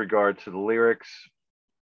with regard to the lyrics,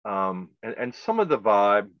 and some of the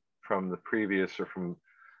vibe from the previous, or from,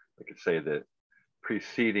 I could say, the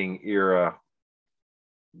preceding era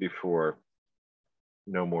before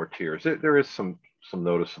No More Tears. There is some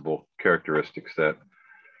noticeable characteristics that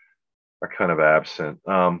are kind of absent.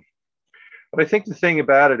 But I think the thing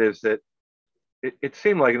about it is that it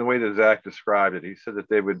seemed like, in the way that Zach described it, he said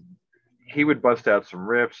that he would bust out some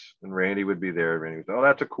riffs and Randy would be there. Randy would say, oh,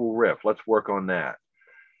 that's a cool riff. Let's work on that.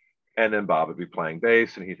 And then Bob would be playing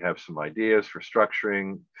bass and he'd have some ideas for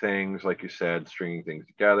structuring things, like you said, stringing things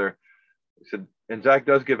together. He said, and Zach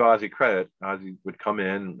does give Ozzy credit. Ozzy would come in,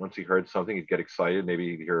 and once he heard something, he'd get excited. Maybe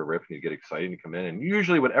he'd hear a riff and he'd get excited and he'd come in. And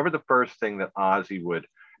usually whatever the first thing that Ozzy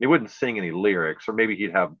he wouldn't sing any lyrics, or maybe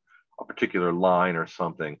he'd have a particular line or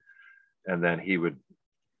something. And then he would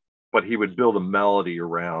build a melody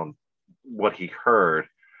around what he heard.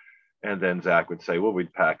 And then Zach would say, well,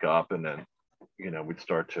 we'd pack up and then, we'd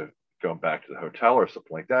start to go back to the hotel or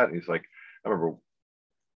something like that. And he's like, I remember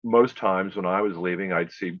most times when I was leaving,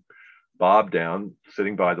 I'd see Bob down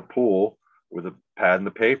sitting by the pool with a pad and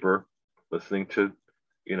the paper, listening to,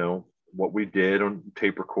 what we did on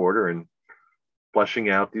tape recorder and fleshing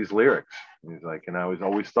out these lyrics. And he's like, and I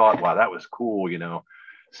always thought, wow, that was cool,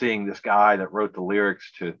 seeing this guy that wrote the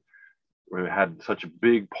lyrics had such a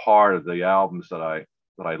big part of the albums that I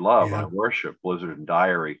love, yeah. I worship, Blizzard and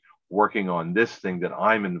Diary, working on this thing that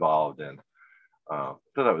I'm involved in. So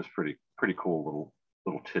that was pretty cool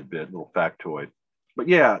little tidbit, little factoid. But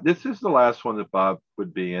yeah, this is the last one that Bob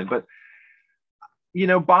would be in. But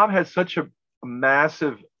Bob has such a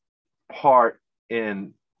massive part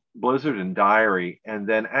in Blizzard and Diary, and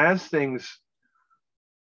then as things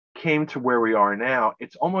came to where we are now,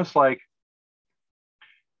 it's almost like,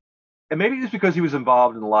 and maybe it's because he was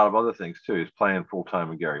involved in a lot of other things too. He was playing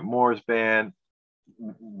full-time in Gary Moore's band.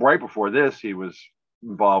 Right before this, he was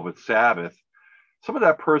involved with Sabbath. Some of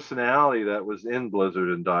that personality that was in Blizzard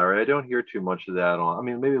and Diary, I don't hear too much of that on. I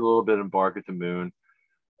mean, maybe a little bit in Bark at the Moon.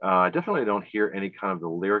 I definitely don't hear any kind of the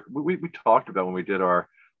lyric. We talked about when we did our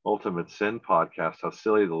Ultimate Sin podcast, how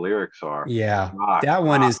silly the lyrics are. Yeah, that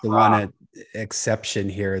one is the one exception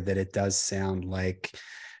here, that it does sound like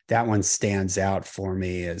that one stands out for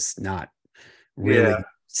me as not really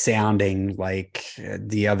sounding like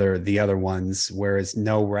the other ones. Whereas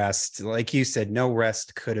No Rest, like you said, No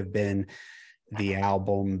Rest could have been the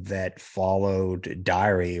album that followed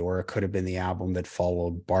Diary, or it could have been the album that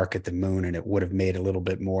followed Bark at the Moon, and it would have made a little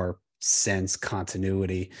bit more sense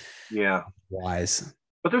continuity wise.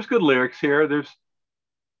 But there's good lyrics here.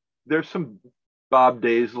 There's some Bob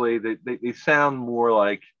Daisley. They sound more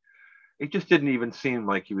like, it just didn't even seem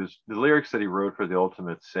like he was, the lyrics that he wrote for The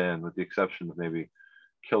Ultimate Sin, with the exception of maybe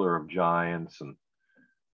Killer of Giants and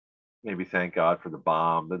maybe Thank God for the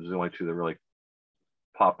Bomb. Those are the only two that really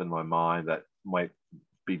pop in my mind that might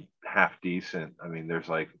be half decent. I mean, there's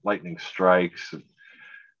like Lightning Strikes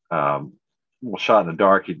and Shot in the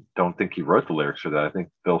Dark. You don't think he wrote the lyrics for that. I think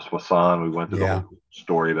Phil Swanson, we went through the whole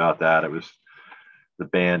story about that. It was the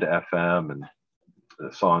band FM and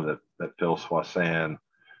the song that Phil Swanson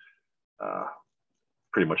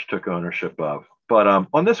pretty much took ownership of. But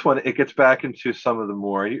on this one, it gets back into some of the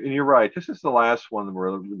more, and you're right, this is the last one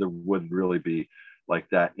where there would really be like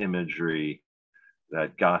that imagery,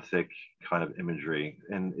 that gothic kind of imagery.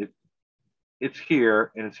 And it's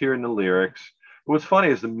here, and it's here in the lyrics. But what's funny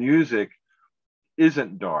is the music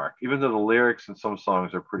isn't dark, even though the lyrics in some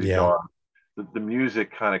songs are pretty dark. The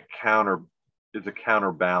music kind of is a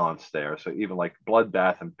counterbalance there. So even like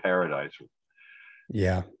Bloodbath in Paradise,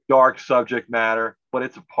 dark subject matter, but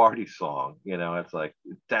it's a party song. It's like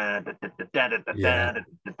it's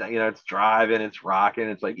driving, it's rocking,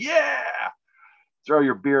 it's like throw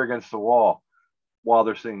your beer against the wall while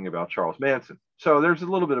they're singing about Charles Manson. So there's a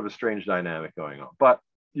little bit of a strange dynamic going on. But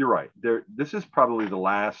you're right, this is probably the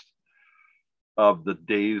last of the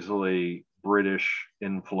Daisley British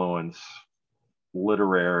influence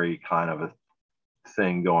literary kind of a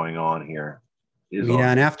thing going on here.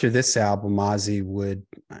 And after this album, Ozzy would,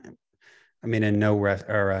 in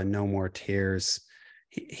No More Tears,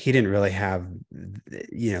 he didn't really have,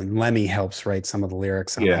 Lemmy helps write some of the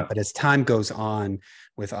lyrics on that. But as time goes on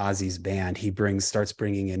with Ozzy's band, he starts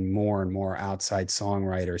bringing in more and more outside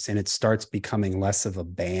songwriters, and it starts becoming less of a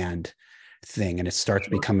band thing, and it starts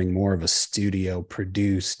becoming more of a studio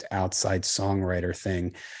produced outside songwriter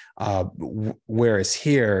thing. Whereas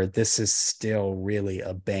here, this is still really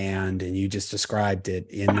a band, and you just described it,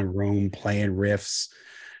 in the room playing riffs,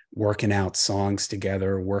 working out songs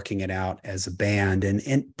together, working it out as a band.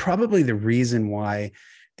 And probably the reason why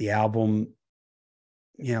the album,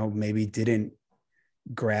 maybe didn't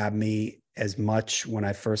grab me as much when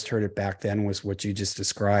I first heard it back then was what you just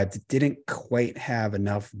described. It didn't quite have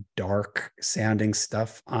enough dark sounding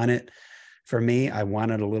stuff on it for me. I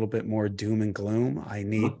wanted a little bit more doom and gloom. I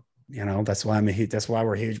need, that's why that's why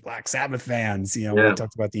we're huge Black Sabbath fans. When we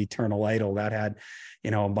talked about the Eternal Idol, that had,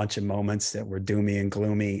 a bunch of moments that were doomy and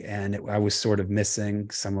gloomy, and I was sort of missing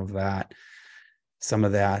some of that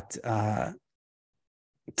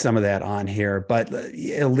on here. But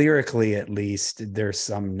lyrically, at least, there's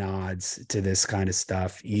some nods to this kind of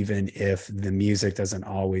stuff, even if the music doesn't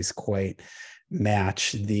always quite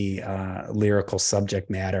match the lyrical subject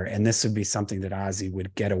matter. And this would be something that Ozzy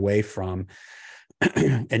would get away from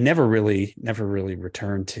and never really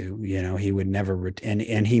return to. He would never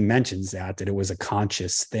and he mentions that it was a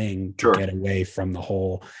conscious thing to get away from the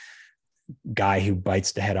whole guy who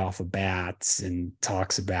bites the head off of bats and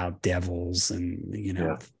talks about devils and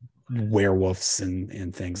werewolves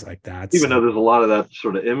and things like that. Even though there's a lot of that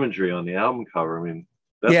sort of imagery on the album cover.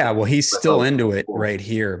 He's still into it right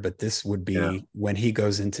here, but this would be when he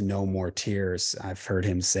goes into No More Tears. I've heard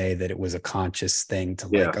him say that it was a conscious thing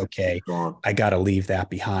to okay, I got to leave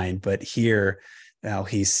that behind. But here, now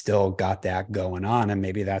he's still got that going on, and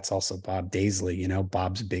maybe that's also Bob Daisley.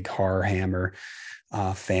 Bob's a big Horror Hammer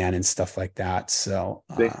fan and stuff like that. So,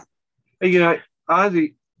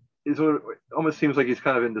 Ozzy almost seems like he's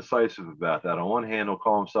kind of indecisive about that. On one hand, he'll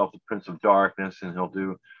call himself the Prince of Darkness, and he'll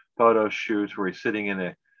do photo shoots where he's sitting in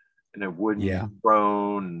a wooden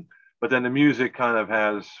throne, but then the music kind of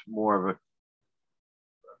has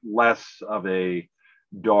less of a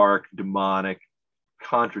dark, demonic,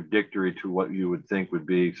 contradictory to what you would think would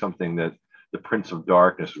be something that the Prince of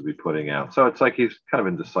Darkness would be putting out. So it's like he's kind of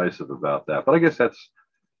indecisive about that. But I guess that's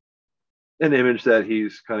an image that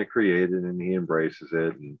he's kind of created, and he embraces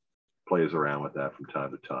it and plays around with that from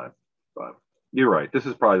time to time. But you're right. This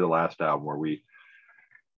is probably the last album where we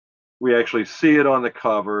actually see it on the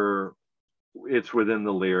cover. It's within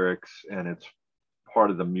the lyrics, and it's part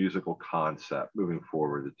of the musical concept. Moving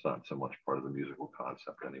forward, it's not so much part of the musical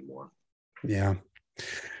concept anymore. Yeah.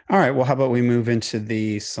 All right. Well, how about we move into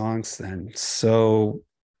the songs then? So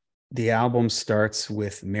the album starts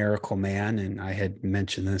with Miracle Man, and I had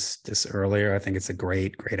mentioned this earlier. I think it's a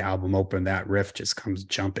great album opener. That riff just comes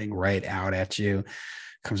jumping right out at you,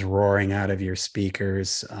 comes roaring out of your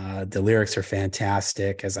speakers. The lyrics are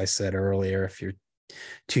fantastic. As I said earlier, if you're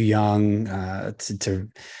too young to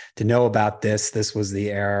know about this was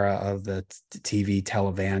the era of the TV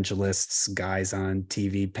televangelists, guys on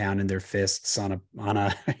TV pounding their fists on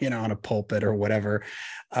a pulpit or whatever,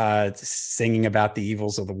 singing about the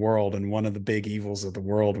evils of the world. And one of the big evils of the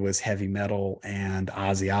world was heavy metal, and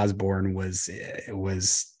Ozzy Osbourne was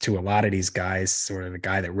to a lot of these guys sort of the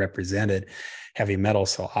guy that represented heavy metal.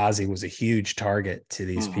 So Ozzy was a huge target to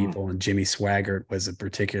these people, and Jimmy Swaggart was a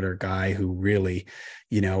particular guy who really,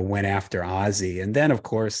 went after Ozzy. And then, of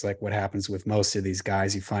course, like what happens with most of these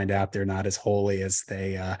guys, you find out they're not as holy as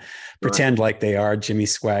they pretend like they are. Jimmy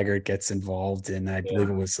Swaggart gets involved in, I believe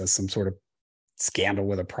it was some sort of Scandal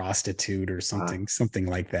with a Prostitute or something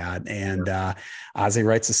like that. And Yeah. Ozzy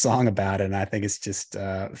writes a song about it, and I think it's just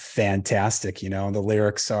fantastic. You know, the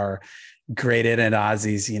lyrics are great in it.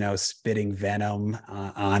 Ozzy's, spitting venom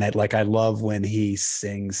on it. Like, I love when he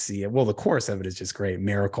sings the chorus of it is just great.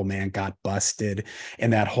 Miracle Man got busted,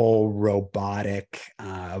 and that whole robotic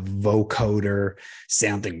vocoder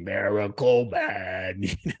sounding Miracle Man,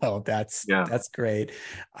 that's great.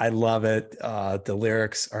 I love it. The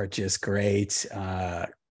lyrics are just great.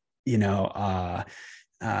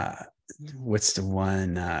 What's the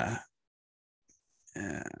one?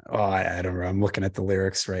 I don't know. I'm looking at the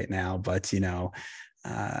lyrics right now, but he's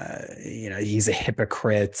a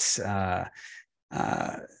hypocrite. I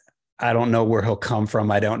don't know where he'll come from.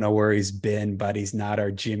 I don't know where he's been, but he's not our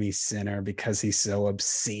Jimmy Sinner because he's so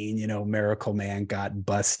obscene. Miracle Man got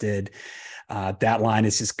busted. That line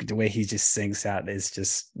is just the way he just sings that is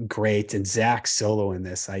just great. And Zach's solo in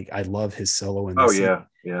this, I love his solo in this. Oh yeah,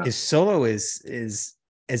 yeah. His solo is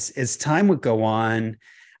as time would go on.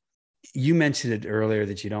 You mentioned it earlier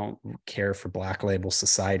that you don't care for Black Label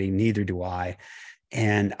Society. Neither do I.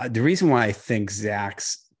 And the reason why I think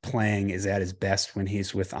Zach's playing is at his best when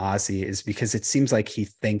he's with Ozzy is because it seems like he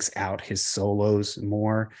thinks out his solos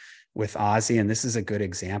more with Ozzy. And this is a good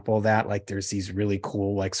example of that. Like, there's these really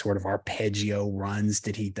cool, like, sort of arpeggio runs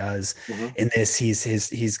that he does in this.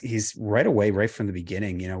 He's right away, right from the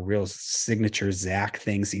beginning, real signature Zach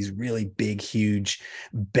things. These really big, huge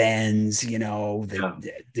bends,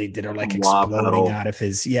 that are like exploding out of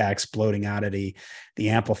exploding out of the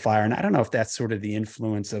amplifier. And I don't know if that's sort of the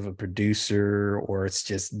influence of a producer or it's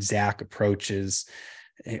just Zach approaches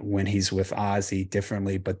when he's with Ozzy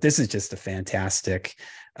differently, but this is just a fantastic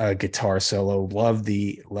guitar solo. Love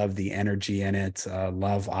the energy in it.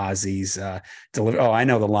 Love Ozzy's delivery. Oh, I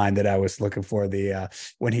know the line that I was looking for. The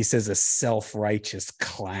when he says a self-righteous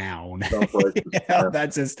clown.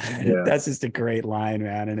 That's just a great line,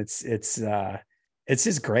 man. And it's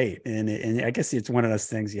just great. And I guess it's one of those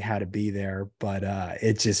things you had to be there, but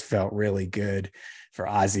it just felt really good for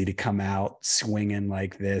Ozzy to come out swinging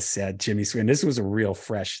like this at Jimmy Swaggart. This was a real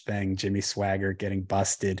fresh thing. Jimmy Swaggart getting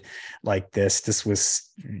busted like this. This was,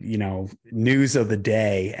 news of the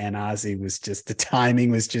day. And Ozzy was just, the timing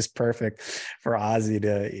was just perfect for Ozzy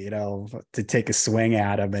to take a swing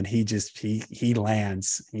at him. And he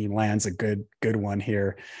lands a good one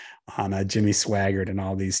here on Jimmy Swaggart and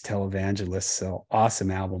all these televangelists. So awesome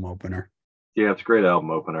album opener. Yeah, it's a great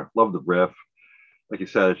album opener. Love the riff. Like you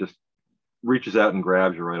said, it just reaches out and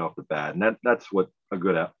grabs you right off the bat. And that's what a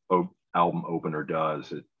good album opener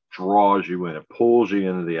does. It draws you in, it pulls you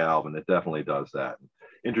into the album. It definitely does that.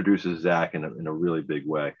 Introduces Zach in a really big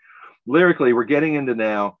way. Lyrically, we're getting into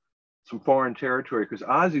now some foreign territory because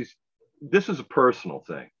this is a personal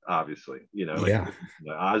thing, obviously.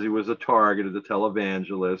 Ozzy was a target of the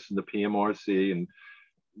televangelists and the PMRC and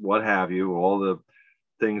what have you, all the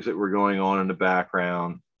things that were going on in the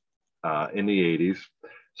background in the 80s.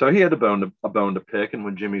 So he had a bone to pick. And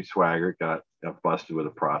when Jimmy Swaggart got busted with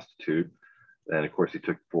a prostitute, then of course he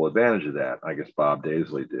took full advantage of that. I guess Bob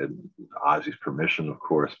Daisley did, Ozzy's permission, of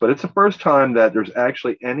course. But it's the first time that there's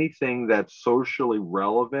actually anything that's socially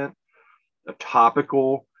relevant,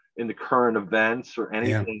 topical in the current events or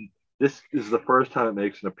anything. Yeah. This is the first time it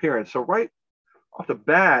makes an appearance. So right off the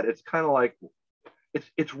bat, it's kind of like,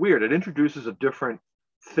 it's weird. It introduces a different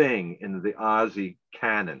thing into the Ozzy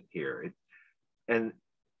canon here. And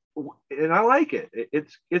I like it.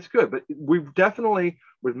 It's good. But we've definitely,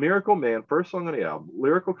 with Miracle Man, first song on the album,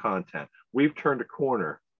 lyrical content, we've turned a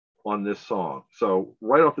corner on this song. So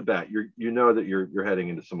right off the bat, you know that you're heading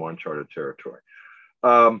into some uncharted territory.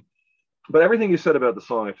 But everything you said about the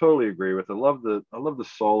song, I totally agree with. I love the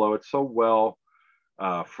solo. It's so well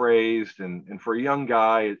phrased, and for a young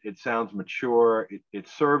guy, it sounds mature. It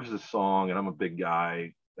serves the song, and I'm a big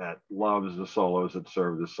guy that loves the solos that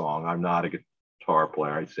serve the song. I'm not a guitar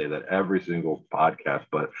player. I say that every single podcast,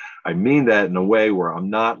 but I mean that in a way where I'm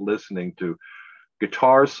not listening to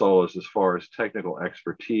guitar solos as far as technical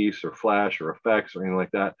expertise or flash or effects or anything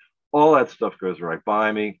like that. All that stuff goes right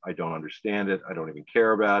by me. I don't understand it. I don't even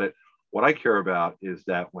care about it. What I care about is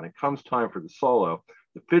that when it comes time for the solo,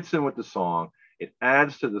 it fits in with the song, it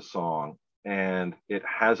adds to the song, and it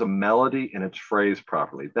has a melody and it's phrased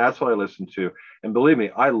properly. That's what I listen to. And believe me,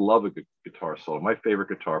 I love a good guitar solo. My favorite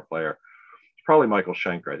guitar player is probably Michael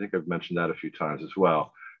Schenker. I think I've mentioned that a few times as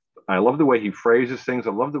well. I love the way he phrases things.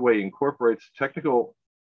 I love the way he incorporates technical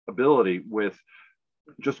ability with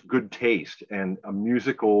just good taste and a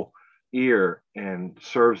musical ear and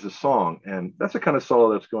serves the song. And that's the kind of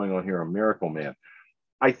solo that's going on here on Miracle Man.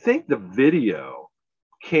 I think the video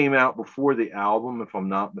came out before the album, if I'm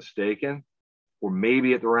not mistaken. or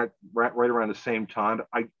maybe at the right around the same time.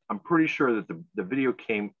 I'm pretty sure that the video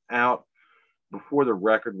came out before the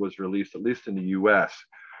record was released, at least in the US.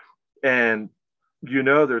 And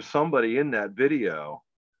there's somebody in that video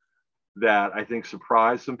that I think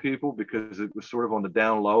surprised some people because it was sort of on the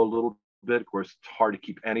down low a little bit. Of course, it's hard to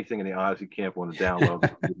keep anything in the Ozzy camp on the down low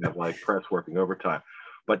because you have like press working overtime.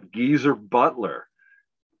 But Geezer Butler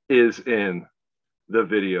is in the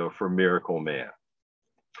video for Miracle Man.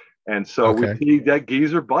 And so we see that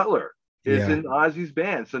Geezer Butler is in Ozzy's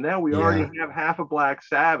band. So now we already have half of Black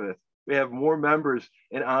Sabbath. We have more members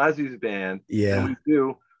in Ozzy's band than we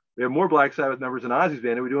do. We have more Black Sabbath members in Ozzy's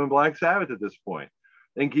band than we do in Black Sabbath at this point.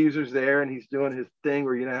 And Geezer's there and he's doing his thing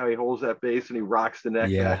where how he holds that bass and he rocks the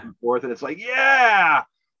neck back and forth. And it's like,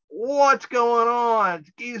 what's going on?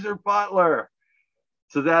 It's Geezer Butler.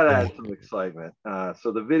 So that adds some excitement.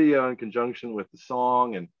 So the video in conjunction with the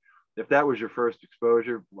song, and if that was your first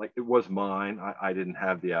exposure, like it was mine, I didn't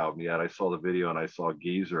have the album yet. I saw the video and I saw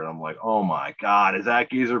Geezer and I'm like, oh my God, is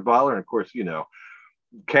that Geezer Butler? And of course,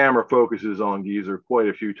 camera focuses on Geezer quite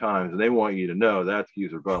a few times and they want you to know that's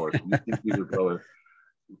Geezer Butler. So you see Geezer Butler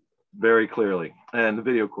very clearly. And the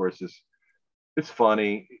video, of course, it's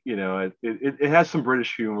funny. It has some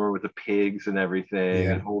British humor with the pigs and everything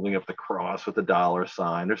and holding up the cross with the dollar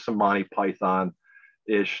sign. There's some Monty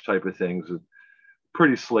Python-ish type of things with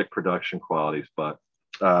pretty slick production qualities. But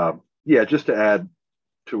just to add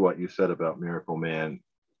to what you said about Miracle Man,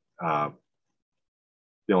 the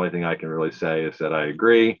only thing I can really say is that I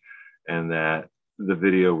agree and that the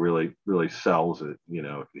video really, really sells it.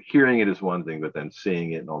 Hearing it is one thing, but then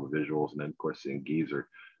seeing it and all the visuals and then, of course, seeing Geezer,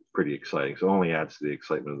 pretty exciting. So it only adds to the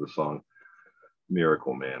excitement of the song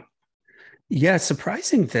Miracle Man. Yeah, it's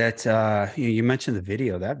surprising that you mentioned the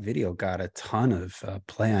video. That video got a ton of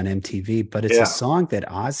play on MTV, but it's a song that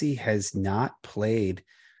Ozzy has not played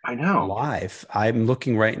live. I'm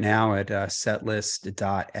looking right now at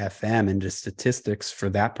setlist.fm and the statistics for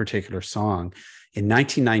that particular song. In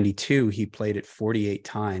 1992, he played it 48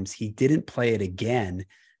 times. He didn't play it again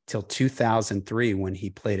till 2003 when he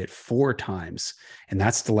played it 4 times. And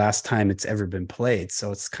that's the last time it's ever been played.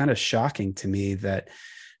 So it's kind of shocking to me that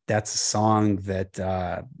that's a song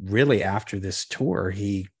that really after this tour,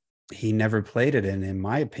 he never played it. And in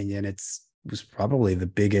my opinion, it was probably the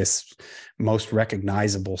biggest, most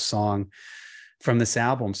recognizable song from this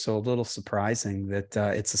album. So a little surprising that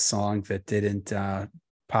it's a song that didn't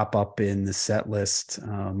pop up in the set list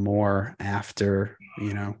more after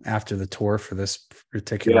the tour for this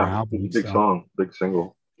particular album. Big song, big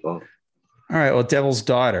single song. All right. Well, Devil's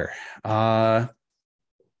Daughter. I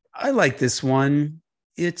like this one.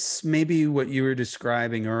 It's maybe what you were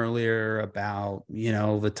describing earlier about,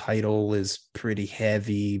 the title is pretty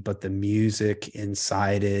heavy, but the music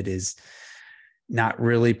inside it is not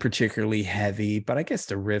really particularly heavy, but I guess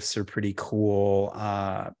the riffs are pretty cool.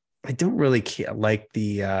 I don't really like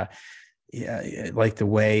the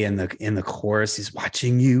way in the chorus he's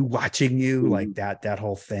watching you like that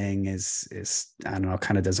whole thing is I don't know,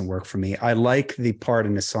 kind of doesn't work for me. I like the part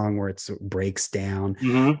in the song where it breaks down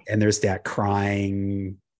and there's that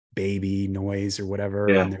crying baby noise or whatever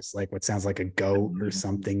and there's like what sounds like a goat or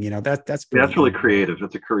something, that's really creative.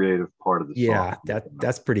 That's a creative part of the song.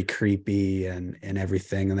 That's pretty creepy and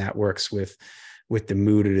everything, and that works with the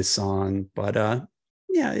mood of the song. But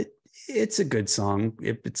it's a good song.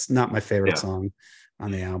 It's not my favorite song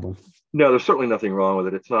on the album. No, there's certainly nothing wrong with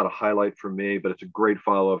it. It's not a highlight for me, but it's a great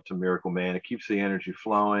follow-up to Miracle Man. It keeps the energy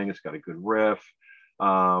flowing. It's got a good riff.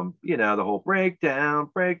 The whole break down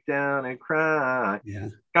and cry. Yeah.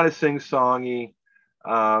 Got to sing songy.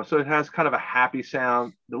 So it has kind of a happy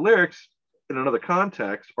sound. The lyrics, in another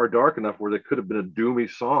context, are dark enough where they could have been a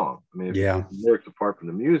doomy song. I mean, the lyrics apart from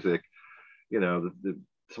the music,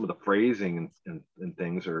 some of the phrasing and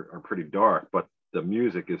things are pretty dark, but the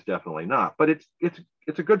music is definitely not. But it's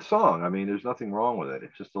a good song. I mean, there's nothing wrong with it.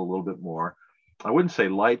 It's just a little bit more, I wouldn't say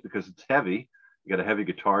light because it's heavy. You got a heavy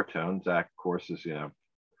guitar tone. Zach, of course, is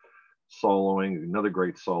soloing. Another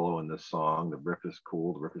great solo in this song. The riff is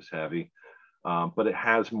cool. The riff is heavy, but it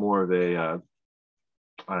has more of a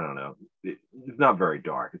I don't know. It's not very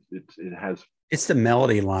dark. It has. It's the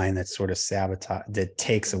melody line that sort of that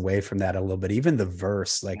takes away from that a little bit. Even the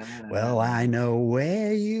verse, like, well, I know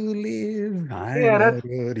where you live. That's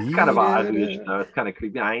kind of Ozzy-ish, though. It's kind of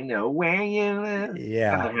creepy. I know where you live.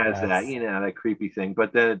 Yeah, kind of has that, that creepy thing.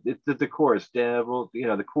 But then it's the chorus, devil.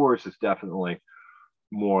 The chorus is definitely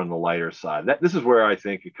more on the lighter side. This is where I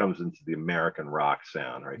think it comes into the American rock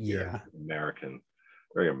sound, right? Here.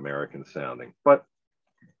 Very American sounding, but.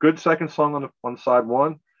 Good second song on side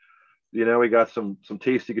one. You know, we got some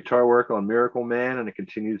tasty guitar work on Miracle Man, and it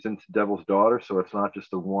continues into Devil's Daughter. So it's not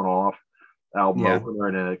just a one-off album Yeah. opener,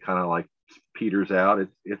 and then it kind of like peters out.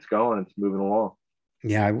 It's going, it's moving along.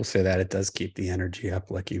 Yeah, I will say that it does keep the energy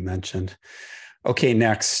up, like you mentioned. Okay,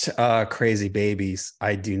 next, Crazy Babies.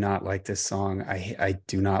 I do not like this song. I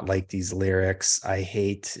do not like these lyrics. I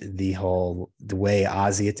hate the way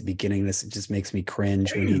Ozzy at the beginning of this, it just makes me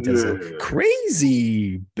cringe when he does a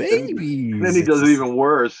crazy And then babies. he It's does it just, even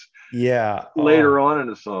worse yeah. later on in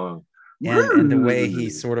the song. And the way he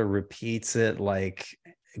sort of repeats it, like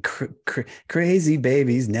crazy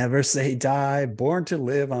babies never say die, born to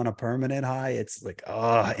live on a permanent high. It's like,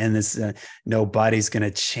 oh, and this nobody's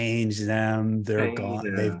gonna change them. They're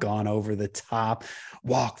gone. They've gone over the top.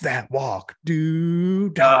 Walk that walk,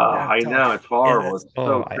 dude. I know, it's horrible. It's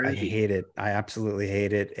so I crazy. hate it. I absolutely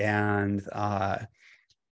hate it. And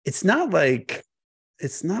it's not like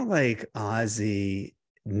Ozzy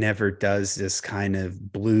never does this kind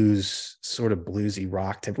of blues, sort of bluesy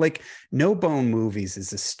rock type. Like No Bone Movies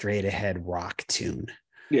is a straight ahead rock tune.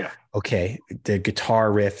 Yeah. Okay. The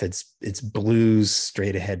guitar riff, it's blues,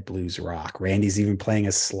 straight ahead blues rock. Randy's even playing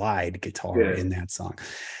a slide guitar in that song.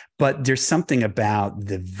 But there's something about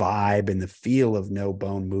the vibe and the feel of No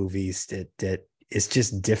Bone Movies that is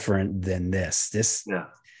just different than this.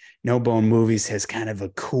 No Bone Movies has kind of a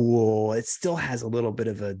cool, it still has a little bit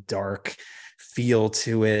of a dark feel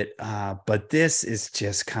to it. But this is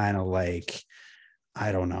just kind of like,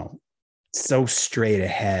 I don't know, so straight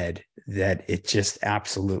ahead that it just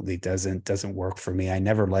absolutely doesn't work for me. I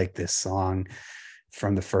never liked this song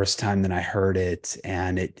from the first time that I heard it.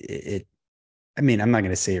 And it I mean, I'm not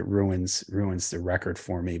going to say it ruins the record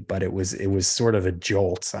for me, but it was sort of a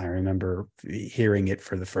jolt. I remember hearing it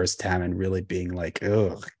for the first time and really being like,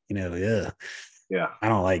 ugh, ugh. Yeah. I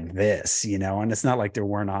don't like this, and it's not like there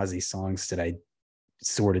weren't Ozzy songs that I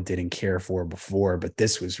sort of didn't care for before, but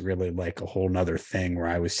this was really like a whole nother thing where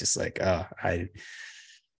I was just like, I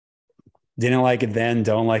didn't like it then,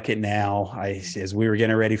 don't like it now. As we were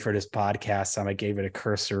getting ready for this podcast, I gave it a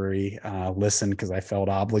cursory listen because I felt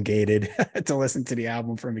obligated to listen to the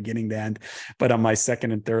album from beginning to end. But on my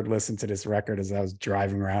second and third listen to this record, as I was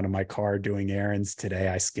driving around in my car doing errands today,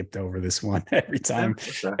 I skipped over this one every time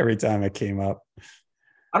it came up.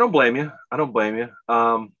 I don't blame you.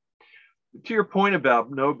 To your point about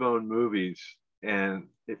No Bone Movies, and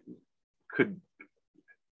it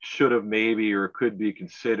should have maybe or could be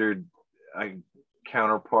considered a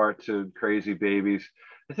counterpart to Crazy Babies.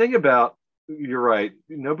 The thing about, you're right,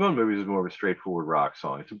 No Bone Movies is more of a straightforward rock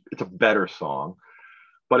song. It's a better song,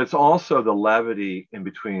 but it's also the levity in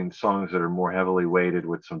between songs that are more heavily weighted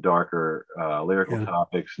with some darker lyrical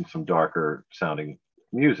topics and some darker sounding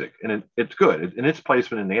music. And it's good. And its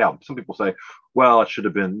placement in the album. Some people say, well, it should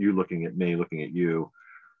have been You Looking at Me, Looking at You.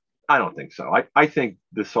 I don't think so. I think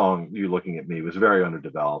the song You Looking at Me was very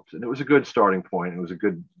underdeveloped, and it was a good starting point. It was a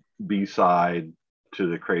good B-side to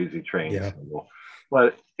the Crazy Train single,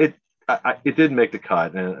 but it didn't make the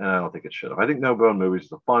cut, and I don't think it should have. I think No Bone Movies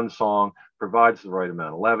is a fun song, provides the right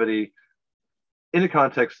amount of levity in the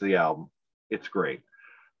context of the album. It's great.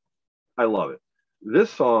 I love it.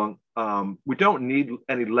 This song, we don't need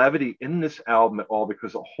any levity in this album at all,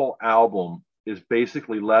 because the whole album is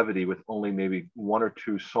basically levity with only maybe one or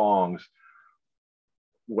two songs.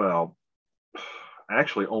 Well,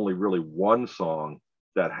 actually only really one song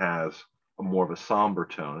that has more of a somber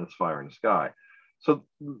tone. It's Fire in the Sky. So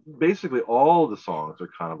basically all of the songs are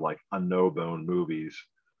kind of like a No Bone Movies.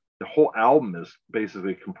 The whole album is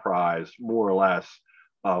basically comprised more or less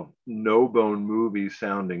of No Bone Movies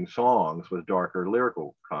sounding songs with darker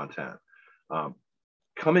lyrical content.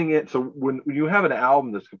 Coming in, so when you have an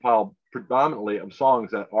album that's compiled predominantly of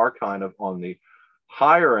songs that are kind of on the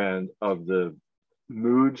higher end of the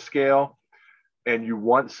mood scale, and you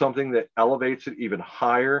want something that elevates it even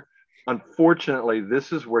higher, unfortunately,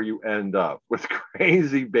 this is where you end up with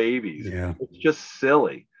Crazy Babies. Yeah. It's just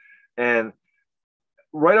silly. And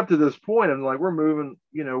right up to this point, I'm like, we're moving,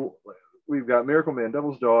 we've got Miracle Man,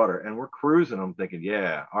 Devil's Daughter, and we're cruising. I'm thinking,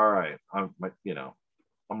 yeah, all right, I'm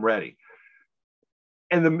ready.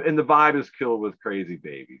 And the vibe is killed with Crazy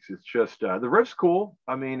Babies. It's just the riff's cool.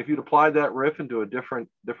 I mean, if you'd applied that riff into a different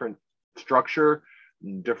structure,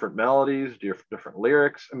 different melodies, different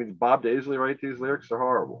lyrics. I mean, Bob Daisley write these lyrics? They're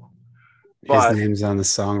horrible. His name's on the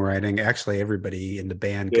songwriting. Actually, everybody in the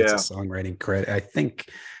band gets a songwriting credit. I think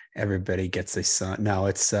everybody gets a song. No,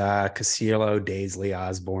 it's Castillo, Daisley,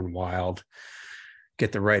 Osborne, Wild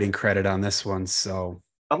get the writing credit on this one. So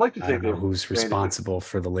I'd like to I think don't know they've who's expanded it. responsible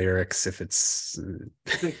for the lyrics. If it's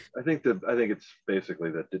I think it's basically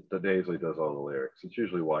that Daisley does all the lyrics. It's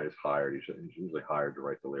usually why he's hired. He's usually hired to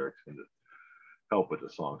write the lyrics and to help with the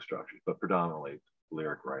song structures, but predominantly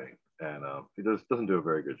lyric writing. And he doesn't do a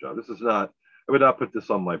very good job. This is not. I would not put this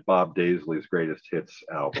on my Bob Daisley's greatest hits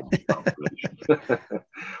album compilation.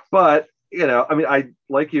 But I mean, I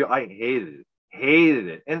like you. I hated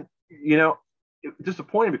it, and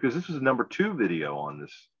disappointing because this was a number 2 video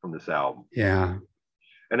from this album. yeah,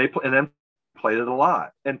 And then played it a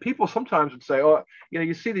lot. And people sometimes would say, oh,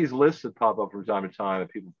 you see these lists that pop up from time to time, and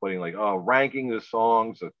people putting like, oh, ranking the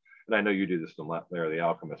songs. And I know you do this in Lair of the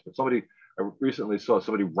Alchemist, but I recently saw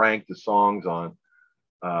somebody rank the songs on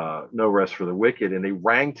No Rest for the Wicked, and they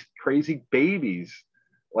ranked Crazy Babies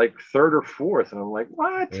like 3rd or 4th. And I'm like,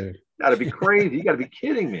 what? Gotta be crazy. You gotta be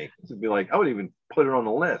kidding me. To be like, I would even put it on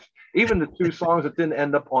the list. Even the 2 songs that didn't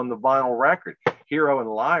end up on the vinyl record, Hero and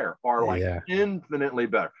Liar, are like infinitely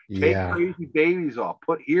better. Take Crazy Babies off,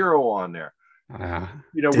 put Hero on there.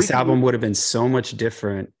 This album would have been so much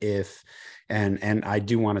different if, and I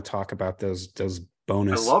do want to talk about those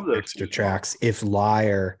bonus extra tracks. If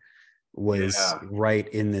Liar was right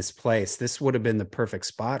in this place, this would have been the perfect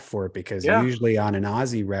spot for it, because usually on an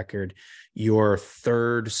Ozzy record, your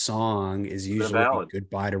 3rd song is usually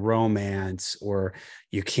Goodbye to Romance, or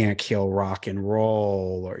You Can't Kill Rock and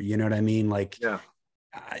Roll, or you know what I mean? Like,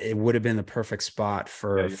 it would have been the perfect spot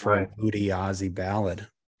for a moody Ozzy ballad.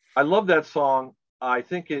 I love that song. I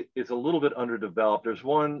think it is a little bit underdeveloped. There's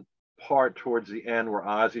one part towards the end where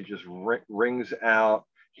Ozzy just rings out.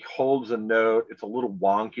 He holds a note. It's a little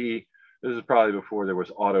wonky. This is probably before there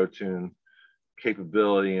was auto-tune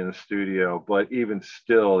capability in the studio, but even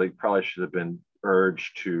still, they probably should have been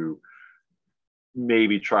urged to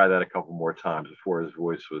maybe try that a couple more times before his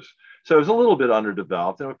voice was. So it was a little bit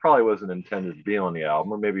underdeveloped, and it probably wasn't intended to be on the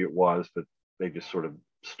album, or maybe it was, but they just sort of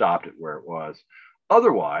stopped it where it was.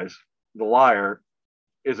 Otherwise, The Liar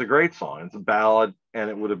is a great song. It's a ballad, and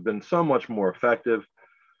it would have been so much more effective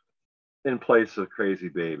in place of Crazy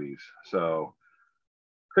Babies. So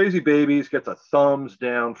Crazy Babies gets a thumbs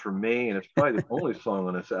down for me, and it's probably the only song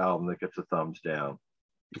on this album that gets a thumbs down.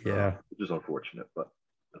 Yeah. Which is unfortunate, but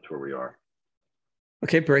that's where we are.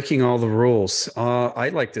 Okay, breaking all the rules. I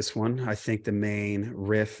like this one. I think the main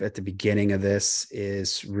riff at the beginning of this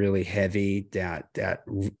is really heavy. That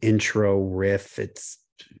intro riff, it's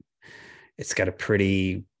got a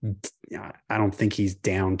pretty, I don't think he's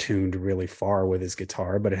down tuned really far with his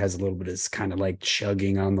guitar, but it has a little bit of this kind of like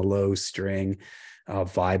chugging on the low string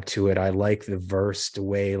vibe to it. I like the verse, the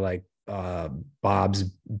way like Bob's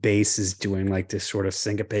bass is doing like this sort of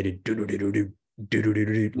syncopated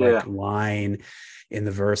like line in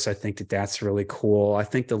the verse. I think that's really cool. I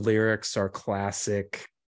think the lyrics are classic,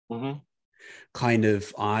 kind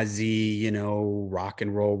of Ozzy, rock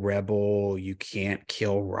and roll rebel. You can't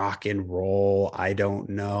kill rock and roll. I don't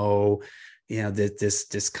know.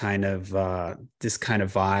 This kind of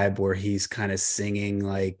vibe where he's kind of singing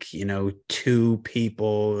like, to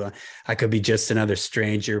people, I could be just another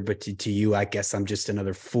stranger, but to you, I guess I'm just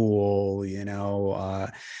another fool,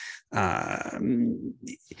 the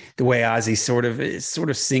way Ozzy sort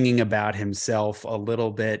of singing about himself a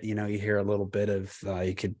little bit, you hear a little bit of,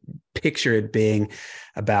 you could picture it being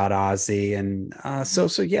about Ozzy. And so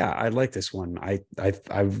yeah, I like this one. I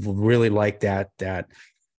really like that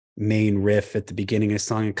main riff at the beginning of the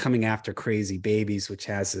song, and coming after Crazy Babies, which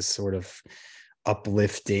has this sort of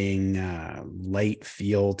uplifting, light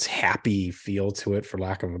feel, happy feel to it, for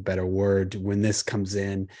lack of a better word. When this comes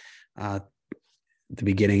in, the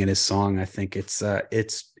beginning of this song, I think it's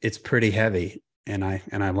pretty heavy, and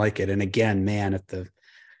I like it. And again, man, if the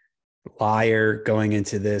Liar going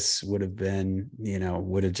into this would have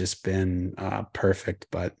just been perfect,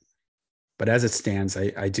 but as it stands,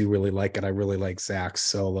 I do really like it. I really like Zach's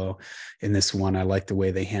solo in this one. I like the way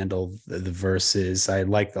they handle the verses. I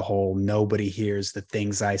like the whole "nobody hears the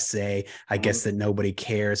things I say. I guess that nobody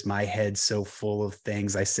cares. My head's so full of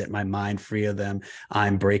things. I set my mind free of them.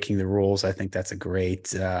 I'm breaking the rules." I think that's a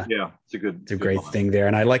great, it's a great thing there.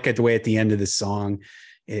 And I like it the way at the end of the song,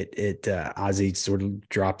 Ozzy sort of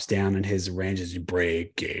drops down in his arranges,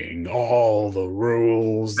 breaking all the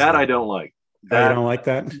rules. That I don't like. You don't like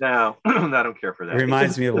that? No, I don't care for that. It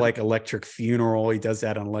reminds me of like Electric Funeral. He does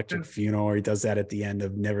that on Electric Funeral. He does that at the end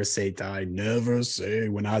of Never Say Die, Never Say,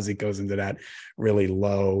 when Ozzy goes into that really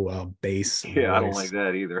low bass. Yeah, voice. I don't like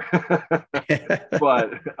that either.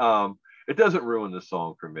 But it doesn't ruin the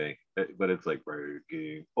song for me. But it's like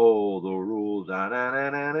breaking all the rules. Da, da,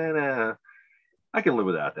 da, da, da, da. I can live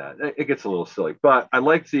without that. It gets a little silly, but I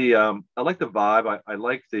like the vibe. I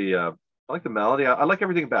like the I like the melody. I like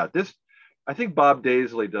everything about it. This. I think Bob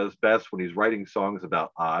Daisley does best when he's writing songs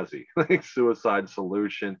about Ozzy, like Suicide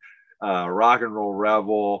Solution, Rock and Roll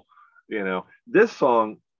Rebel. This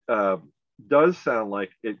song does sound like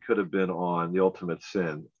it could have been on The Ultimate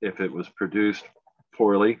Sin if it was produced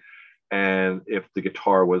poorly and if the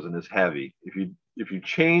guitar wasn't as heavy. If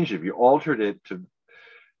you altered it to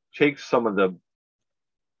take some of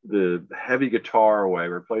the heavy guitar away,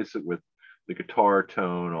 replace it with the guitar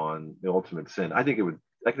tone on The Ultimate Sin, I think it would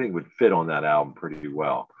fit on that album pretty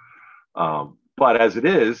well. But as it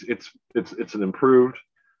is, it's an improved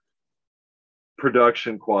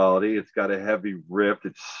production quality. It's got a heavy riff.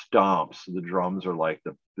 It stomps. The drums are like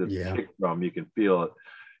the kick drum. You can feel it,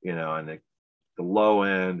 and the low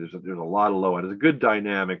end. There's a lot of low end. There's a good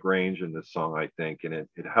dynamic range in this song, I think, and it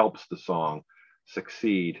helps the song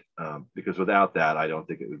succeed because without that, I don't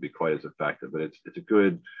think it would be quite as effective. But it's a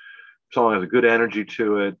good song. Has a good energy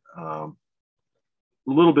to it.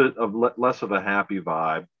 A little bit of less of a happy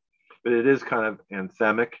vibe, but it is kind of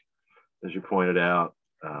anthemic, as you pointed out,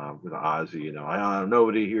 with Ozzy.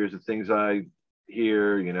 Nobody hears the things I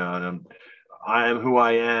hear, and I am who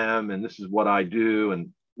I am, and this is what I do, and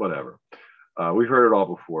whatever. We've heard it all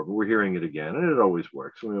before, but we're hearing it again, and it always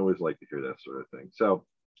works. We always like to hear that sort of thing. So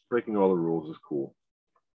breaking all the rules is cool.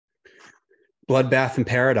 Bloodbath in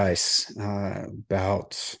Paradise,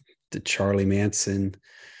 about the Charlie Manson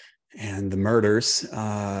and the murders.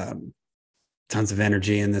 Tons of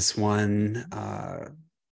energy in this one.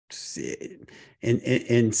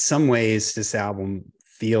 In some ways, this album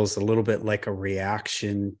feels a little bit like a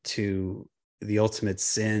reaction to The Ultimate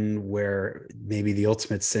Sin, where maybe The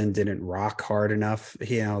Ultimate Sin didn't rock hard enough.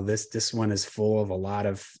 This one is full of a lot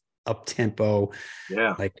of up-tempo,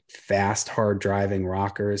 like fast, hard driving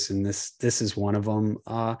rockers, and this is one of them.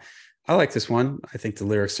 I like this one. I think the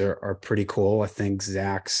lyrics are pretty cool. I think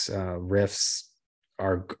Zach's riffs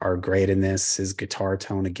are great in this. His guitar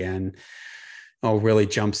tone again really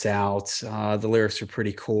jumps out. The lyrics are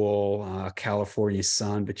pretty cool. California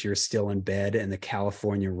sun, but you're still in bed, and the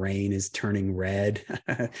California rain is turning red.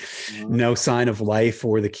 No sign of life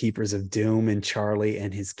or the keepers of doom, and Charlie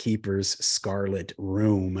and his keepers' scarlet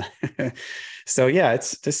room. So yeah,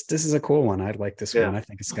 this is a cool one. I like this one. I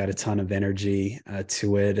think it's got a ton of energy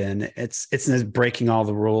to it, and it's breaking all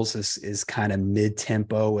the rules. Is kind of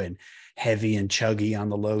mid-tempo and heavy and chuggy on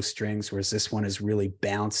the low strings, whereas this one is really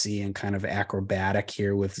bouncy and kind of acrobatic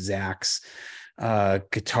here with Zach's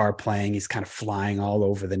guitar playing. He's kind of flying all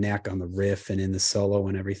over the neck on the riff and in the solo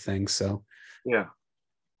and everything. So yeah,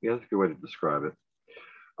 that's a good way to describe it.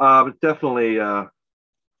 But definitely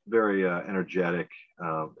very energetic.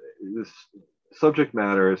 This subject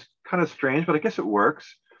matter is kind of strange, but I guess it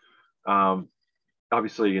works.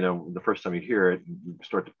 Obviously, the first time you hear it, you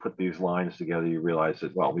start to put these lines together, you realize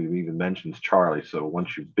that, well, we even mentions Charlie. So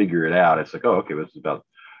once you figure it out, it's like, oh, okay, this is about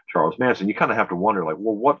Charles Manson. You kind of have to wonder, like,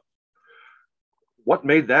 well, what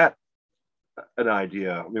made that an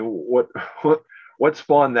idea? I mean, what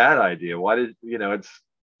spawned that idea? Why did, it's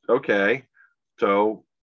okay. So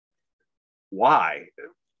why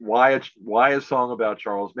a song about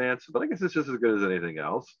Charles Manson? But I guess it's just as good as anything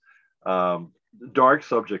else. Dark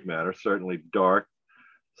subject matter, certainly dark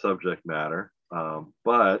subject matter,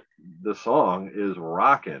 but the song is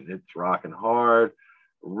rocking. It's rocking hard.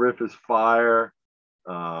 Riff is fire.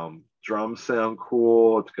 Drums sound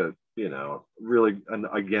cool. It's got really, and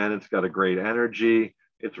again, it's got a great energy.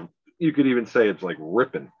 You could even say it's like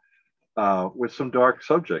ripping with some dark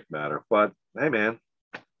subject matter, but hey man,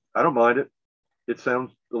 I don't mind it. It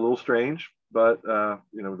sounds a little strange, but the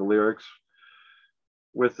lyrics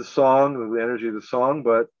with the song, the energy of the song,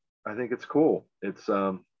 but I think it's cool. It's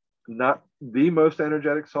not the most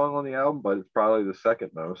energetic song on the album, but it's probably the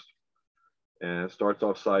second most. And it starts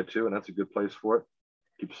off side 2, and that's a good place for it.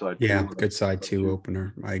 Keep side 2. Yeah, good side 2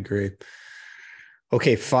 opener. I agree.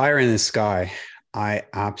 Okay, Fire in the Sky. I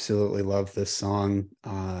absolutely love this song.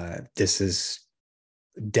 This is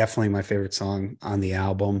definitely my favorite song on the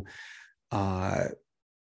album. I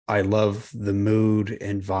love the mood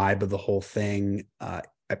and vibe of the whole thing. I'm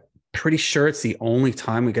pretty sure it's the only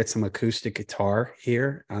time we get some acoustic guitar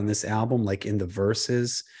here on this album, like in the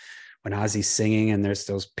verses when Ozzy's singing and there's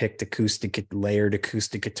those picked layered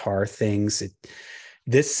acoustic guitar things.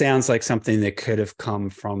 This sounds like something that could have come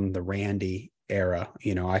from the Randy era.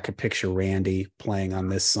 I could picture Randy playing on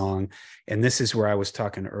this song. And this is where I was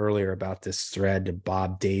talking earlier about this thread to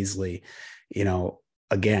Bob Daisley.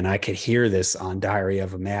 Again, I could hear this on Diary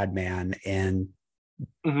of a Madman, and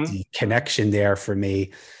the connection there for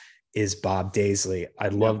me is Bob Daisley. I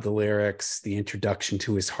love the lyrics. The introduction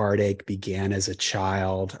to his heartache began as a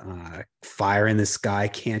child. Fire in the sky.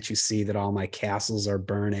 Can't you see that all my castles are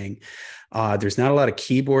burning? There's not a lot of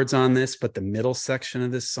keyboards on this, but the middle section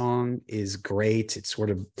of this song is great. It sort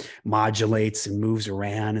of modulates and moves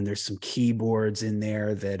around, and there's some keyboards in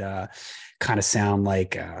there that kind of sound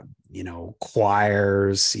like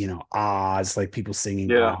choirs, Oz, like people singing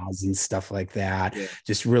Oz and stuff like that.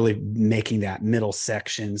 Just really making that middle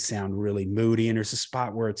section sound really moody. And there's a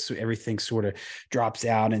spot where everything sort of drops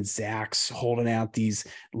out, and Zach's holding out these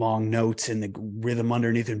long notes, and the rhythm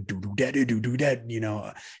underneath him,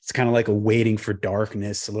 it's kind of like a waiting for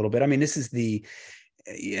darkness a little bit. I mean, this is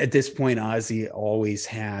at this point, Ozzy always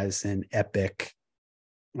has an epic,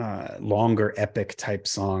 longer epic type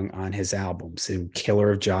song on his albums. And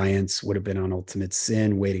Killer of Giants would have been on Ultimate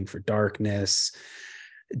Sin, Waiting for Darkness,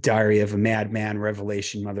 Diary of a Madman,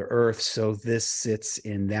 Revelation, Mother Earth. So this sits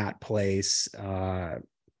in that place.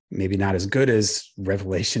 Maybe not as good as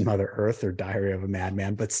Revelation, Mother Earth, or Diary of a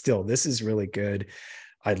Madman, but still, this is really good.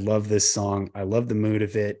 I love this song. I love the mood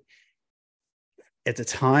of it. At the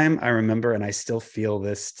time, I remember, and I still feel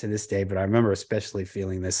this to this day, but I remember especially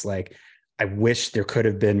feeling this, like, I wish there could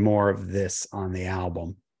have been more of this on the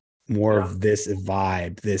album, more of this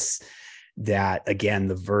vibe, that again,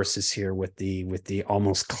 the verses here with the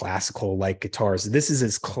almost classical like guitars. This is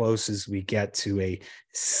as close as we get to a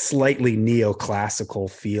slightly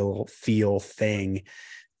neoclassical feel thing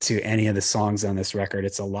to any of the songs on this record.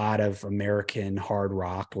 It's a lot of American hard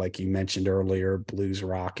rock, like you mentioned earlier, blues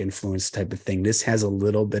rock influence type of thing. This has a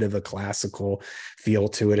little bit of a classical feel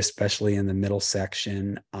to it, especially in the middle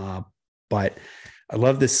section. But I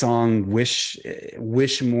love this song. Wish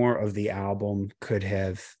more of the album could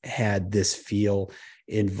have had this feel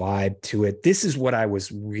and vibe to it. This is what I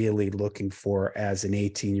was really looking for as an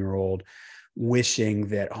 18-year-old, wishing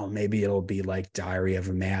that, maybe it'll be like Diary of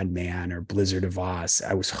a Madman or Blizzard of Oz.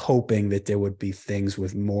 I was hoping that there would be things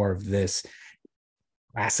with more of this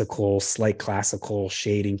slight classical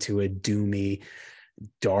shading to a doomy,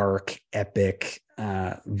 dark, epic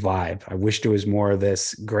vibe. I wish there was more of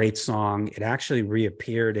this. Great song. It actually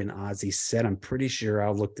reappeared in Ozzy's set. I'm pretty sure,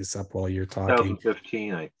 I'll look this up while you're talking.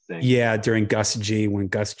 2015, I think. Yeah, during Gus G, when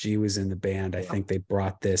Gus G was in the band, I think they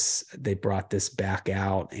brought this back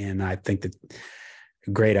out, and I think that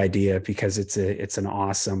great idea, because it's an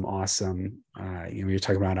awesome you're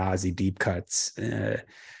talking about Ozzy deep cuts.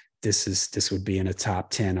 This would be in a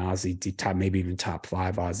top 10 Ozzy top, maybe even top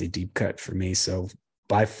 5 Ozzy deep cut for me. So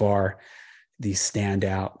by far the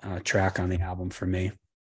standout track on the album for me.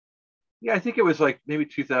 Yeah, I think it was like maybe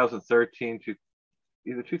 2013 to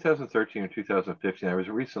either 2013 or 2015. I was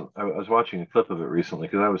watching a clip of it recently,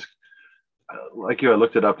 because I was like you. I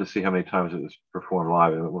looked it up to see how many times it was performed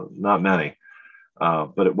live, and it was not many,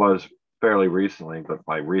 but it was fairly recently. But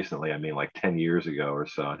by recently, I mean like 10 years ago or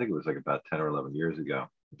so. I think it was like about 10 or 11 years ago.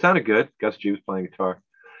 It sounded good. Gus G was playing guitar.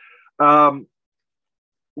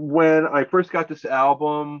 When I first got this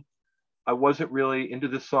album, I wasn't really into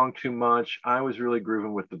this song too much. I was really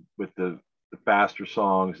grooving with the faster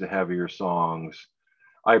songs, the heavier songs.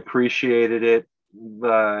 I appreciated it,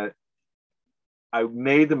 but I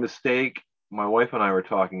made the mistake. My wife and I were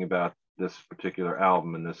talking about this particular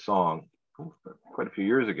album and this song quite a few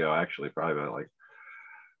years ago, actually, probably about like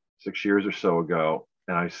 6 years or so ago.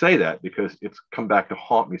 And I say that because it's come back to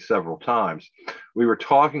haunt me several times. We were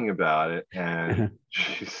talking about it, and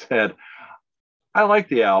she said, I like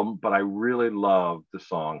the album, but I really love the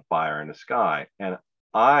song Fire in the Sky. And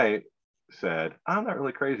I said, I'm not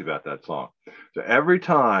really crazy about that song. So every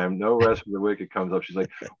time No Rest for the Wicked comes up, she's like,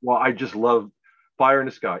 well, I just love Fire in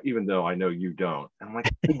the Sky, even though I know you don't. And I'm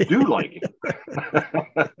like, I do like it.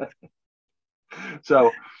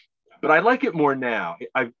 So, but I like it more now.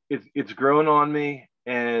 It's grown on me.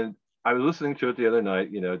 And I was listening to it the other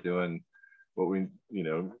night, doing what we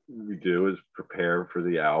do is prepare for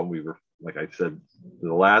the album. We were, like I said,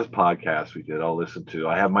 the last podcast we did, I'll listen to.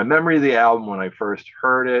 I have my memory of the album when I first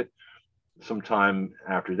heard it, sometime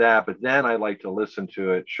after that, but then I like to listen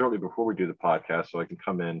to it shortly before we do the podcast, so I can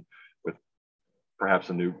come in with perhaps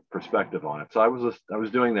a new perspective on it. So I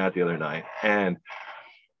was doing that the other night, and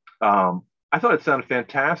I thought it sounded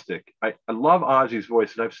fantastic. I love Ozzy's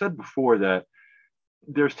voice, and I've said before that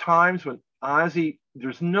there's times when Ozzy,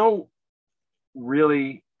 there's no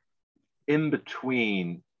really in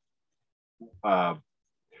between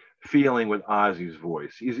feeling with Ozzy's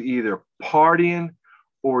voice. He's either partying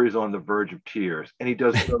or he's on the verge of tears, and he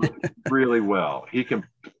does both really well. He can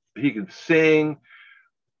sing,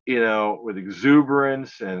 with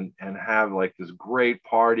exuberance and have like this great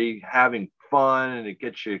party, having fun, and it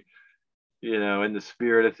gets you in the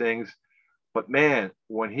spirit of things. But man,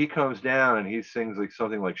 when he comes down and he sings like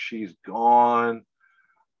something like "She's Gone,"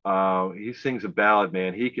 he sings a ballad,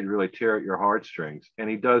 man. He can really tear at your heartstrings, and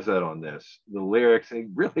he does that on this. The lyrics,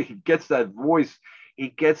 and he gets that voice, he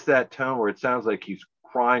gets that tone where it sounds like he's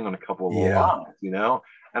crying on a couple of little Yeah. lines.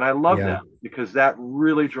 And I love Yeah. that because that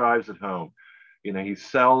really drives it home. He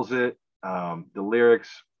sells it. The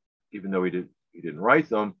lyrics, even though he didn't write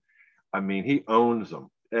them, I mean, he owns them.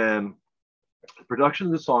 And the production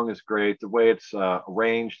of the song is great. The way it's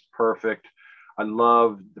arranged, perfect. I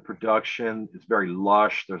love the production. It's very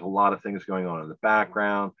lush. There's a lot of things going on in the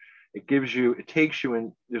background. It takes you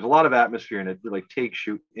in. There's a lot of atmosphere, and it really takes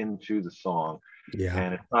you into the song. Yeah.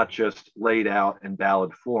 And it's not just laid out in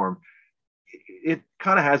ballad form. It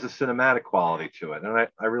kind of has a cinematic quality to it, and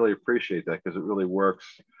I really appreciate that because it really works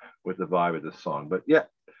with the vibe of this song. But yeah,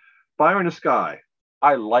 Fire in the Sky.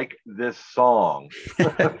 I like this song.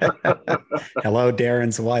 Hello,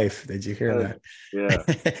 Darren's wife. Did you hear that? Yeah.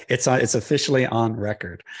 It's officially on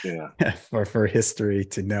record. Yeah. for history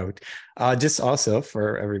to note. Just also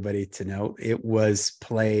for everybody to note, it was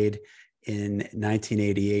played in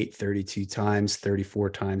 1988 32 times, 34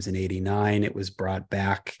 times in 89. It was brought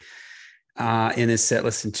back in his set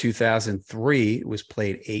list in 2003. It was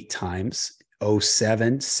played 8 times,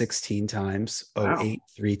 07 16 times, Wow. 08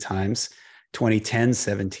 3 times, 2010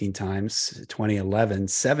 17 times, 2011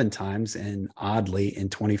 7 times, and oddly in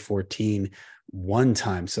 2014 1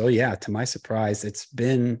 time. So yeah, to my surprise, it's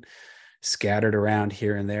been scattered around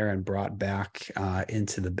here and there and brought back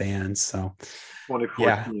into the band. So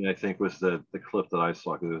 2014, I think, was the clip that I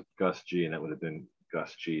saw, because it was Gus G, and that would have been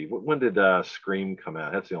Gus G. When did Scream come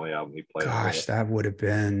out? That's the only album he played on. Gosh, that would have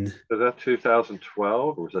been, Was that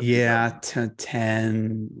 2012 or was that? yeah,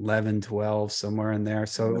 10, 11, 12, somewhere in there.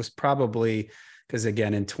 So it was probably, because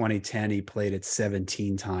again, in 2010, he played it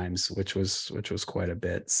 17 times, which was quite a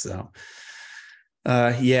bit. So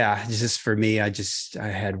yeah, just for me, I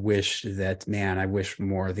had wished that, man, I wish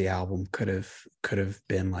more of the album could have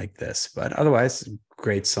been like this. But otherwise,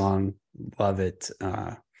 great song. Love it.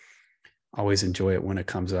 Always enjoy it when it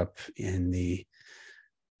comes up on the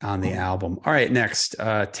album. All right, next,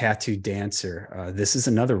 Tattooed Dancer. This is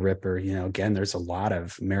another ripper. Again, there's a lot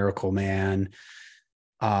of Miracle Man,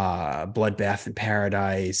 Bloodbath in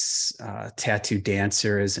Paradise. Tattooed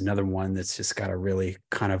Dancer is another one that's just got a really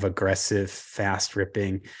kind of aggressive, fast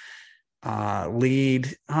ripping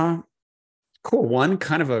lead. Cool one.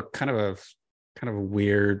 Kind of a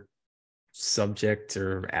weird subject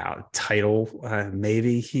or title,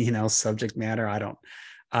 maybe, subject matter. I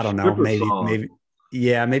don't know. Maybe.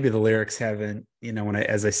 Yeah, maybe the lyrics haven't,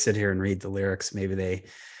 as I sit here and read the lyrics, maybe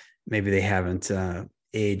they haven't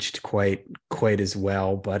aged quite as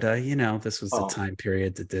well. But this was the time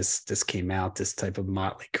period that this came out, this type of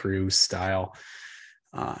Motley Crue style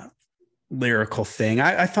lyrical thing.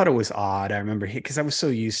 I thought it was odd. I remember, because I was so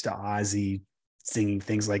used to Ozzy singing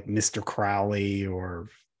things like Mr. Crowley or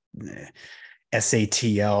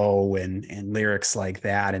SATO and lyrics like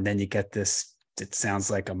that, and then you get this. It sounds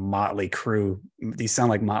like a Motley Crue. These sound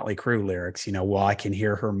like Motley Crue lyrics. Well, I can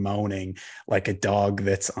hear her moaning like a dog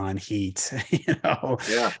that's on heat.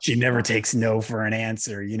 Yeah. She never takes no for an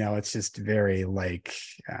answer. It's just very like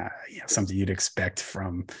something you'd expect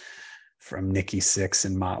from Nikki Sixx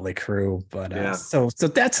and Motley Crue. But so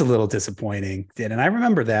that's a little disappointing. And I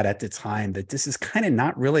remember that at the time, that this is kind of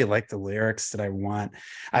not really like the lyrics that I want.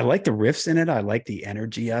 I like the riffs in it. I like the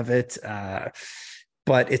energy of it.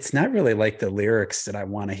 But it's not really like the lyrics that I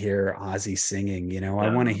want to hear Ozzy singing. I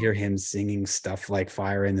want to hear him singing stuff like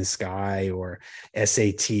Fire in the Sky or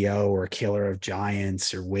SATO or Killer of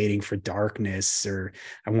Giants or Waiting for Darkness, or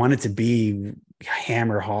I want it to be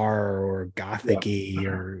Hammer horror or gothic-y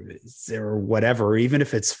or whatever. Or even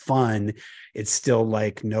if it's fun, it's still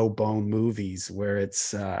like No Bone Movies, where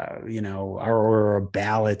it's or a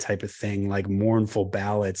ballad type of thing, like mournful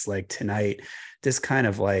ballads like Tonight. This kind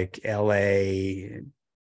of like LA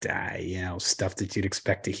stuff that you'd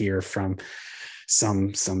expect to hear from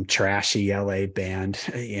some trashy LA band.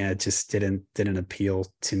 It just didn't appeal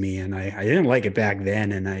to me, and I didn't like it back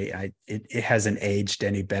then, and it hasn't aged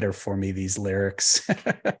any better for me, these lyrics.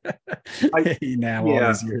 All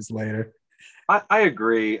these years later. I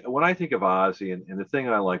agree. When I think of Ozzy, and the thing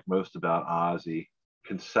I like most about Ozzy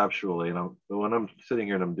conceptually, and when I'm sitting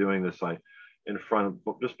here and I'm doing this, in front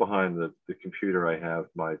of, just behind the computer, I have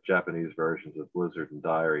my Japanese versions of Blizzard and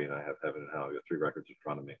Diary, and I have Heaven and Hell. I got 3 records in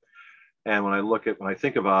front of me. And when I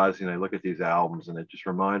think of Ozzy and I look at these albums, and it just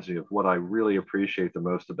reminds me of what I really appreciate the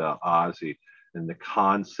most about Ozzy, and the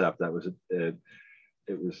concept that was it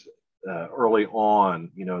was early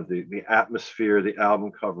on, the atmosphere, the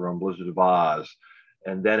album cover on Blizzard of Oz,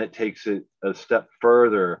 and then it takes it a step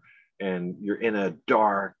further, and you're in a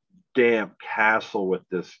dark, damp castle with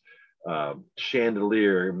this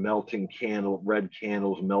chandelier, melting red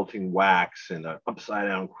candles, melting wax, and an upside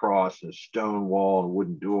down cross, and a stone wall, and a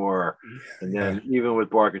wooden door. And then even with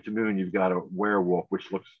Bark at the Moon, you've got a werewolf,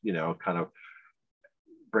 which looks, kind of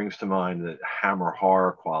brings to mind the Hammer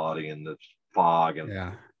horror quality and the fog.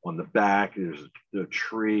 And on the back, there's the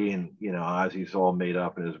tree, and Ozzy's all made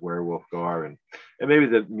up in his werewolf garb, and maybe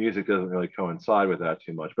the music doesn't really coincide with that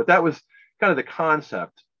too much, but that was kind of the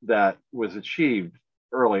concept that was achieved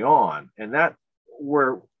early on. And that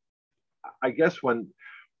where, I guess, when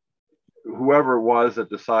whoever it was that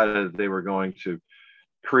decided they were going to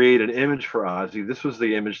create an image for Ozzy, this was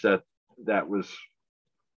the image that was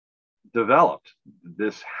developed,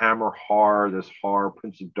 this Hammer horror, this horror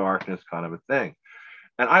Prince of Darkness kind of a thing.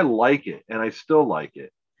 And I like it, and I still like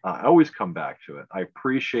it. I always come back to it. I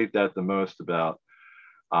appreciate that the most about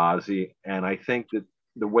Ozzy, and I think that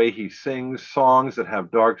the way he sings songs that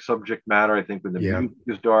have dark subject matter, I think when the music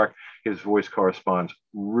is dark, his voice corresponds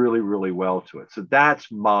really, really well to it. So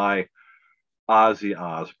that's my Ozzy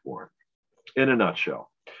Osbourne in a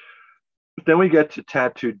nutshell. But then we get to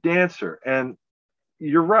Tattooed Dancer, and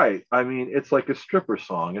you're right. I mean, it's like a stripper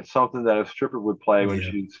song. It's something that a stripper would play when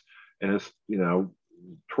she's in a,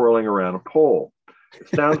 twirling around a pole. It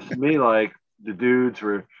sounds to me like the dudes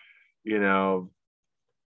were,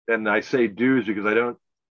 and I say dudes because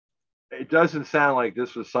it doesn't sound like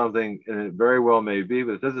this was something, and it very well may be,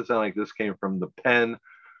 but it doesn't sound like this came from the pen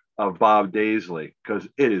of Bob Daisley, because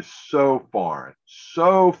it is so foreign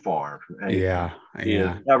from anything he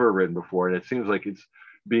has ever written before. And it seems like it's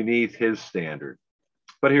beneath his standard.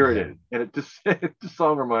 But here it is. And the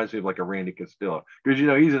song reminds me of like a Randy Castillo, because,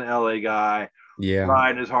 he's an LA guy,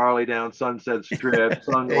 riding his Harley down Sunset Strip,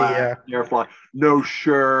 sunglasses, hair flying, no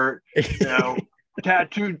shirt,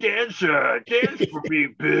 tattooed dancer, dance for me,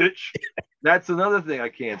 bitch. That's another thing I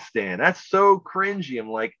can't stand. That's so cringy. I'm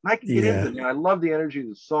like, I can get into it. I love the energy of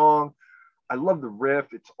the song. I love the riff.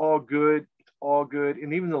 It's all good.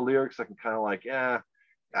 And even the lyrics, I can kind of like,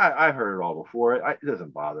 I heard it all before. It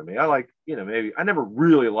doesn't bother me. I like, maybe I never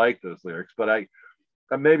really liked those lyrics, but I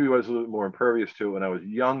maybe was a little more impervious to it when I was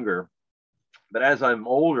younger. But as I'm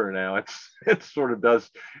older now, it sort of does.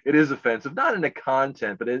 It is offensive, not in the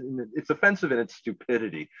content, but it's offensive in its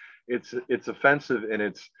stupidity. It's offensive in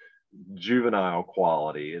its juvenile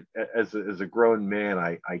quality. As a grown man,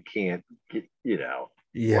 I can't get,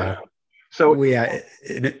 whatever. So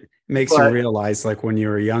it makes you realize, like, when you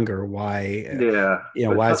were younger, why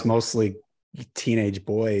why it's mostly teenage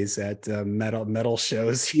boys at metal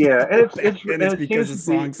shows. And it's because of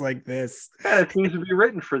songs like this. And it seems to be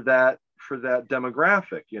written for that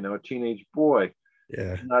demographic, a teenage boy.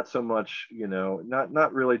 Not so much,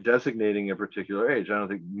 not really designating a particular age. I don't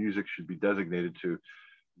think music should be designated to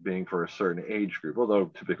being for a certain age group, although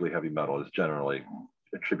typically heavy metal is generally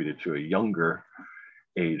attributed to a younger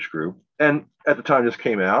age group. And at the time this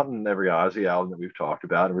came out, and every Ozzy album that we've talked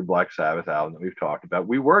about, every Black Sabbath album that we've talked about,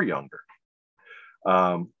 we were younger.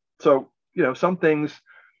 So some things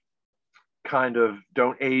kind of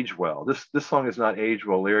don't age well. This song is not aged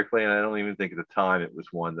well lyrically, and I don't even think at the time it was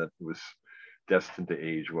one that was destined to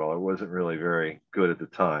age well. It wasn't really very good at the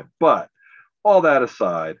time. But all that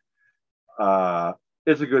aside,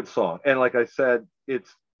 it's a good song. And like I said,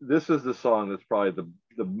 this is the song that's probably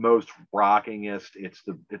the most rockingest. It's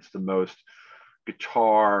the most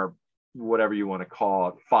guitar, whatever you want to call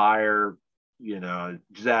it, fire.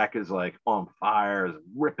 Zach is like on fire, is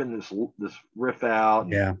ripping this riff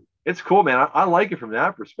out. It's cool, man. I like it from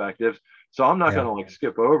that perspective. So I'm not going to like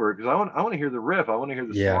skip over, because I want to hear the riff. I want to hear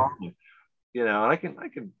the song. And I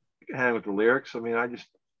can hang with the lyrics. I mean,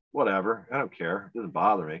 whatever. I don't care. It doesn't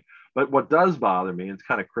bother me. But what does bother me, and it's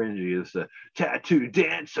kind of cringy, is the tattooed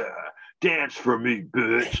dancer, dance for me,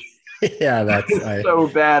 bitch. That's so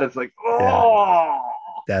bad. It's like,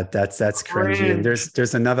 that's cringy. And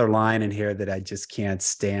there's another line in here that I just can't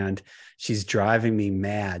stand. She's driving me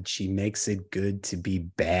mad. She makes it good to be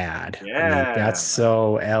bad. I mean, that's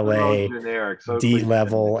so LA, generic, so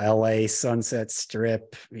D-level LA Sunset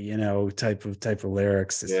Strip, type of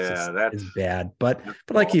lyrics. It's bad. But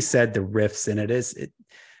like you said, the riffs in it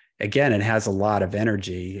it has a lot of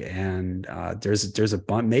energy, and there's a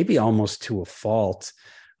bunch, maybe almost to a fault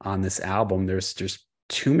on this album. There's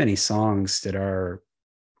too many songs that are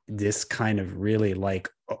this kind of really like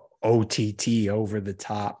OTT, over the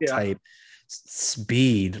top type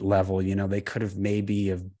speed level. They could have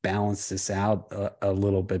maybe balanced this out a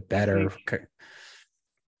little bit better.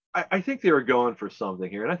 I think they were going for something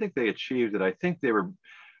here, and I think they achieved it. I think they were,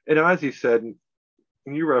 and as he said, and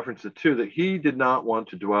you referenced it too, that he did not want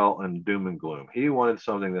to dwell on doom and gloom. He wanted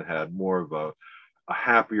something that had more of a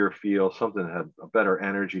happier feel, something that had a better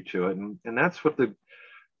energy to it, and that's what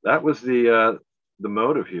that was the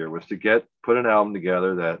motive here, was to put an album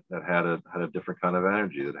together that had a different kind of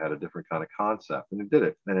energy, that had a different kind of concept, and it did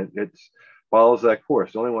it, and it follows that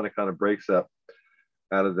course. The only one that kind of breaks up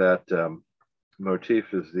out of that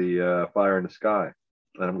motif is the Fire in the Sky,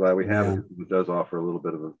 and I'm glad we have it. It does offer a little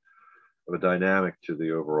bit of a dynamic to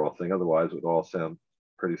the overall thing. Otherwise, it would all sound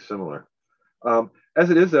pretty similar. As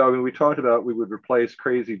it is, though, I mean, we talked about we would replace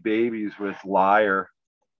Crazy Babies with Liar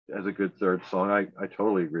as a good third song. I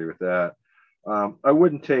totally agree with that. I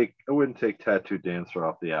wouldn't take Tattooed Dancer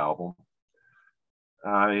off the album.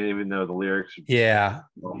 I mean, even though the lyrics are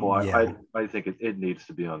awful, I think it needs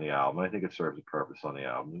to be on the album. I think it serves a purpose on the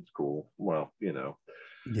album. It's cool. Well,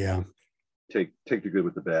 take the good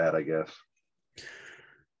with the bad, I guess.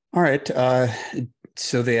 All right.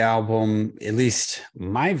 So the album, at least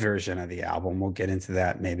my version of the album, we'll get into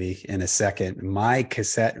that maybe in a second. My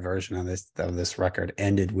cassette version of this record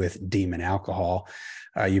ended with Demon Alcohol.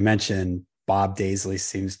 You mentioned Bob Daisley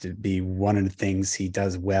seems to be one of the things he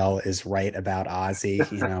does well is write about Ozzy,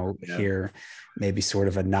 Here maybe sort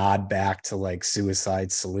of a nod back to like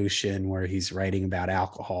Suicide Solution, where he's writing about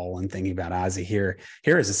alcohol and thinking about Ozzy. Here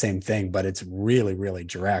is the same thing, but it's really, really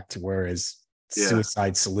direct. Whereas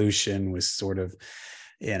Suicide Solution was sort of,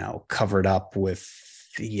 covered up with,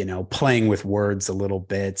 playing with words a little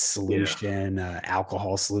bit, solution,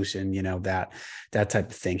 alcohol solution, that type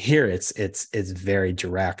of thing. Here it's very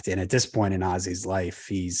direct. And at this point in Ozzy's life,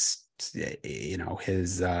 he's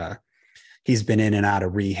been in and out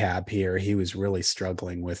of rehab here. He was really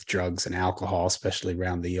struggling with drugs and alcohol, especially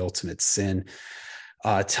around the Ultimate Sin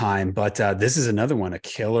time. But this is another one, a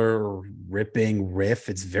killer ripping riff.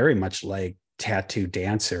 It's very much like Tattooed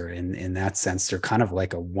Dancer in that sense. They're kind of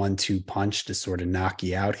like a 1-2 punch to sort of knock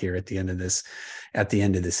you out here at the end of this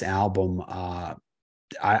album.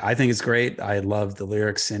 I think it's great. I love the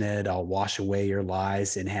lyrics in it. I'll wash away your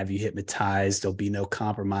lies and have you hypnotized. There'll be no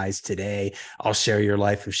compromise today. I'll share your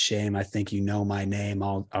life of shame. I think you know my name.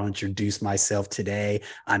 I'll introduce myself today.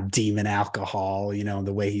 I'm Demon Alcohol.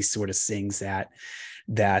 The way he sort of sings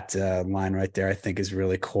that line right there, I think is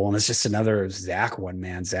really cool. And it's just another Zakk one,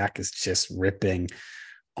 man. Zakk is just ripping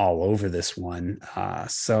all over this one.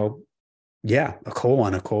 So yeah, a cool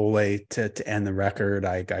one, a cool way to end the record.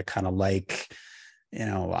 I kind of like,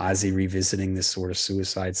 Ozzy revisiting this sort of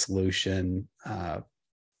Suicide Solution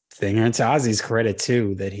thing. And to Ozzy's credit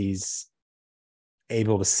too, that he's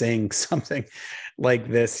able to sing something like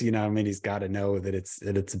this, he's got to know that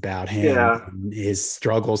it's about him and his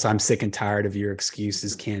struggles. I'm sick and tired of your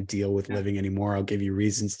excuses, can't deal with living anymore. I'll give you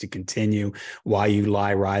reasons to continue while you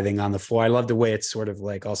lie writhing on the floor. I love the way it's sort of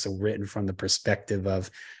like also written from the perspective of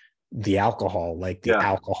the alcohol, like the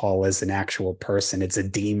alcohol is an actual person. It's a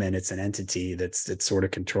demon. It's an entity that's sort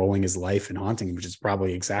of controlling his life and haunting him, which is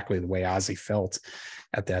probably exactly the way Ozzy felt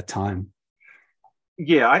at that time.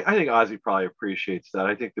 Yeah, I think Ozzy probably appreciates that.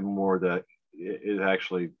 I think the more that is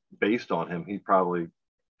actually based on him, he probably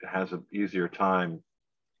has an easier time,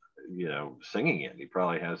 singing it. He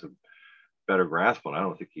probably has a better grasp on it. I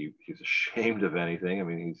don't think he's ashamed of anything. I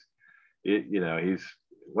mean, he's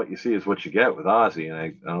what you see is what you get with Ozzy, and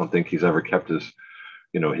I don't think he's ever kept his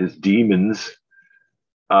demons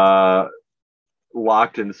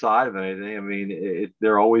locked inside of anything. I mean,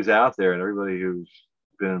 they're always out there, and everybody who's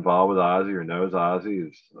been involved with Ozzy or knows Ozzy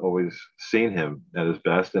has always seen him at his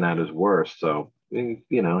best and at his worst. So,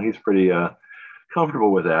 he's pretty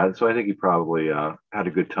comfortable with that. So I think he probably had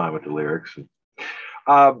a good time with the lyrics.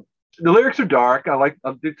 The lyrics are dark.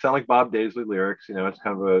 They sound like Bob Daisley lyrics. It's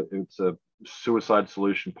kind of it's a Suicide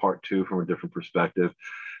Solution Part 2 from a different perspective.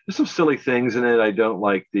 There's some silly things in it. I don't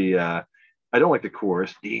like the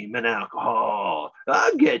chorus, Demon Alcohol,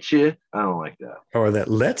 I'll get you. I don't like that. Or that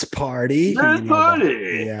let's party.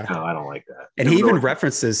 Party. Yeah. No, I don't like that. And he even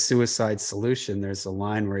references Suicide Solution. There's a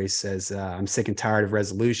line where he says, I'm sick and tired of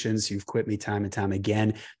resolutions. You've quit me time and time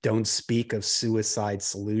again. Don't speak of suicide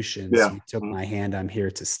solutions. Yeah. You took my hand. I'm here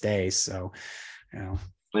to stay. So,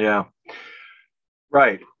 Yeah.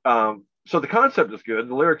 Right. So the concept is good.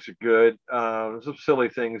 The lyrics are good. There's some silly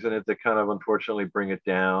things in it that kind of unfortunately bring it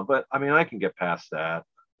down. But I mean, I can get past that.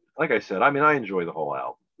 Like I said, I enjoy the whole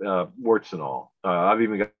album, warts and all. I've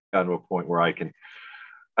even gotten to a point where I can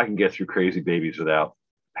get through Crazy Babies without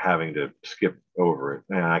having to skip over it,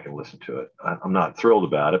 and I can listen to it. I'm not thrilled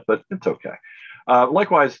about it, but it's okay.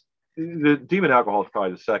 Likewise, the Demon Alcohol is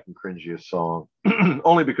probably the second cringiest song,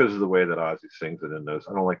 only because of the way that Ozzy sings it in those.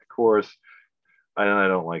 I don't like the chorus. I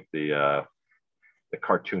don't like the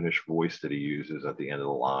cartoonish voice that he uses at the end of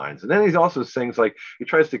the lines. And then he also sings like he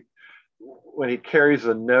tries to, when he carries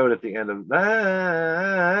a note at the end of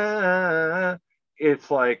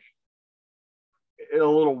it's like a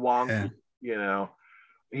little wonky,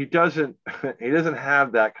 He doesn't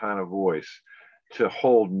have that kind of voice to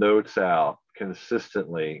hold notes out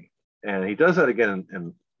consistently. And he does that again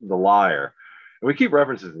in The Liar. And we keep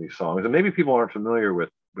references to these songs, and maybe people aren't familiar with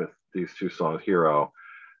these two songs, Hero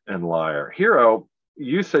and Liar. Hero,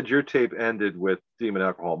 you said your tape ended with Demon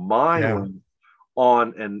Alcohol. Mine was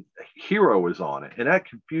on, and Hero was on it, and that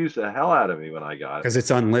confused the hell out of me when I got it, because it's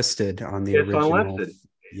unlisted on the original. Unlisted,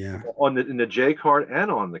 in the J card and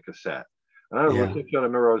on the cassette. And I was listening to it. I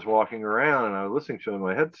remember I was walking around and I was listening to it in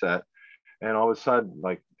my headset, and all of a sudden,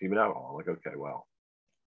 like, Demon Alcohol, I'm like, okay, well.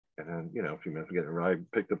 And then, a few minutes later, I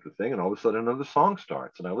picked up the thing, and all of a sudden another song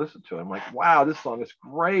starts, and I listened to it. I'm like, wow, this song is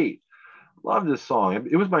great. Love this song.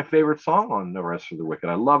 It was my favorite song on No Rest for the Wicked.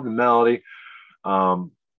 I love the melody. The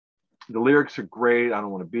lyrics are great. I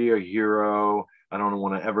don't want to be a hero. I don't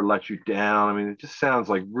want to ever let you down. I mean, it just sounds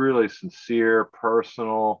like really sincere,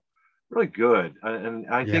 personal, really good. And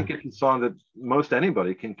I think it's a song that most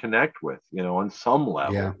anybody can connect with, on some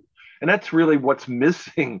level. Yeah. And that's really what's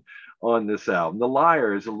missing on this album. The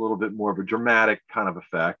Liar is a little bit more of a dramatic kind of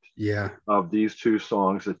effect of these two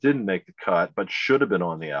songs that didn't make the cut, but should have been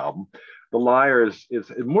on the album. The Liar is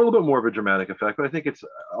a little bit more of a dramatic effect, but I think it's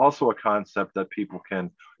also a concept that people can,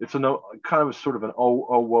 it's kind of sort of an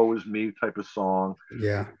oh, woe is me type of song.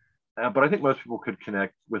 Yeah. But I think most people could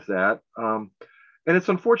connect with that. And it's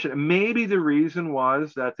unfortunate. Maybe the reason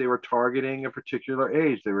was that they were targeting a particular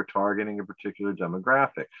age. They were targeting a particular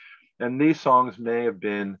demographic. And these songs may have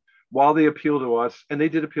been, while they appeal to us, and they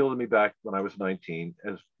did appeal to me back when I was 19,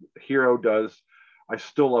 as Hero does. I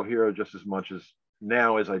still love Hero just as much as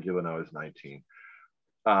now as I did when I was 19.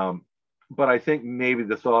 But I think maybe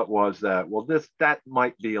the thought was that, well, that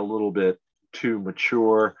might be a little bit too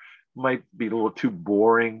mature, might be a little too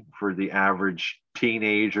boring for the average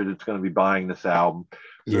teenager that's going to be buying this album.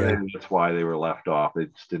 So maybe that's why they were left off. They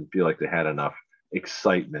just didn't feel like they had enough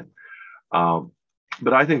excitement.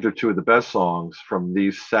 But I think they're two of the best songs from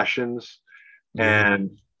these sessions.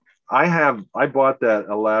 And I bought that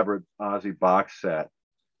elaborate Ozzy box set.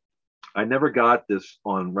 I never got this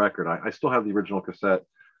on record. I still have the original cassette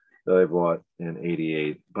that I bought in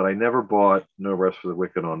 '88, but I never bought No Rest for the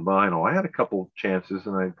Wicked on vinyl. I had a couple chances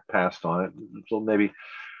and I passed on it. So maybe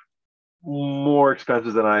more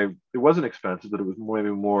expensive than it wasn't expensive, but it was maybe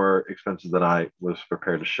more expensive than I was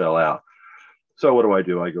prepared to shell out. So what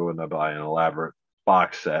do? I go and I buy an elaborate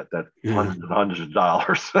box set that hundreds of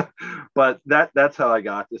dollars. But that's how I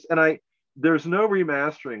got this. And there's no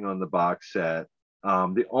remastering on the box set.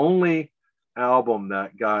 The only album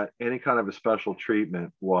that got any kind of a special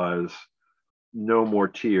treatment was No More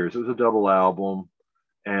Tears. It was a double album,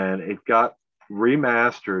 and it got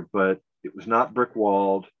remastered, but it was not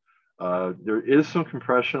brick-walled. There is some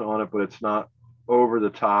compression on it, but it's not over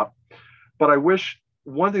the top. But I wish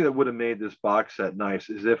one thing that would have made this box set nice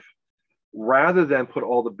is if, rather than put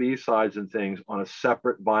all the B-sides and things on a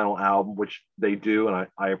separate vinyl album, which they do, and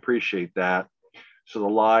I appreciate that. So The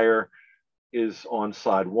Liar is on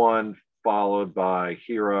side one, followed by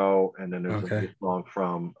Hero, and then there's a song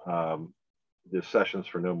from the sessions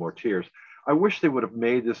for No More Tears. I wish they would have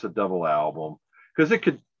made this a double album, because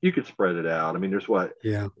you could spread it out. I mean, there's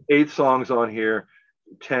 8 songs on here,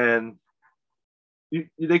 10.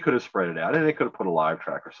 They could have spread it out, and they could have put a live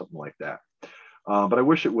track or something like that. But I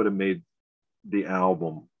wish it would have made the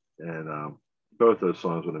album, and both those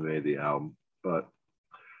songs would have made the album, but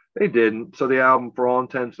they didn't. So the album, for all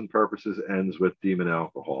intents and purposes, ends with Demon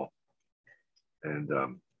Alcohol. And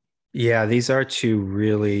these are two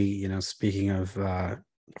really, speaking of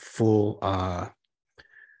full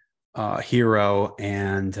Hero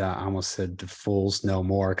and I almost said The Fools No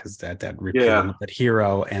More, because that repeating, but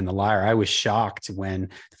Hero and The Liar, I was shocked when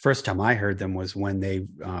the first time I heard them was when they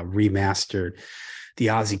remastered the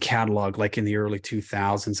Ozzy catalog, like in the early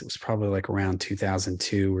 2000s. It was probably like around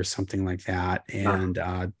 2002 or something like that. And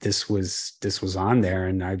this was on there,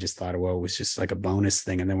 and I just thought, well, it was just like a bonus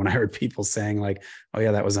thing. And then when I heard people saying like, oh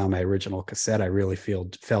yeah, that was on my original cassette, I really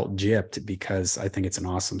felt gypped, because I think it's an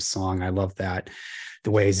awesome song. I love that.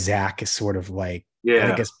 The way Zach is sort of like,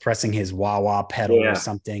 I guess, pressing his wah-wah pedal or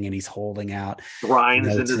something, and he's holding out grinds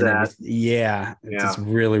into that. It's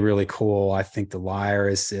really, really cool. I think The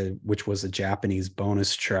Liar which was a Japanese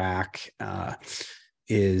bonus track,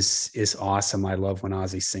 is awesome. I love when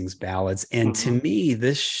Ozzy sings ballads. And to me,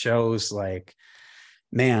 this shows like,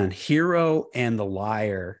 man, Hero and The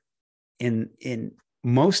Liar in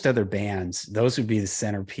most other bands, those would be the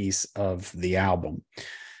centerpiece of the album.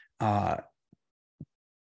 But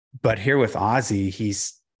here with Ozzy,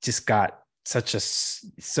 he's just got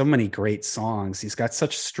so many great songs. He's got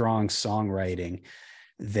such strong songwriting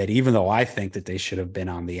that even though I think that they should have been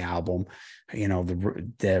on the album, you know,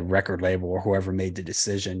 the record label or whoever made the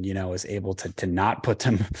decision, you know, is able to not put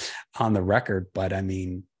them on the record. But I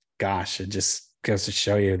mean, gosh, it just goes to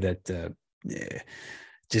show you that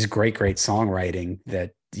just great songwriting,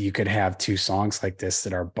 that you could have two songs like this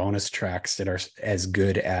that are bonus tracks that are as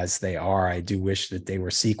good as they are. I do wish that they were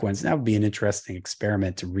sequenced. That would be an interesting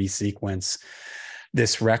experiment to resequence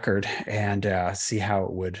this record and see how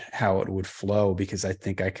it would flow, because I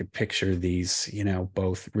think I could picture these, you know,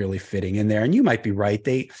 both really fitting in there. And you might be right.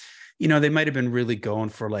 They might have been really going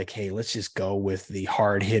for like, hey, let's just go with the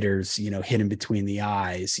hard hitters, you know, Hidden Between the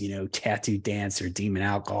Eyes, you know, Tattoo Dancer, Demon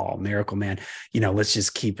Alcohol, Miracle Man, you know, let's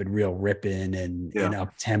just keep it real ripping and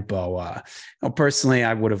up tempo. Personally,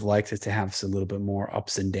 I would have liked it to have a little bit more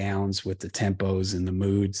ups and downs with the tempos and the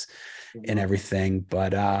moods and everything.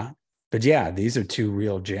 But yeah, these are two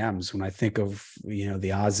real gems. When I think of, you know, the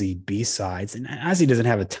Ozzy B-sides, and Ozzy doesn't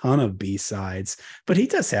have a ton of B-sides, but he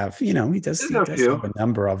does have, you know, he does have a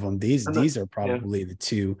number of them. These are probably the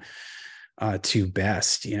two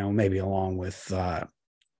best, you know, maybe along with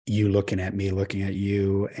You Looking at Me, Looking at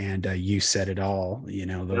You, and You Said It All. You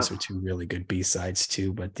know, those are two really good B-sides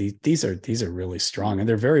too. But these are really strong, and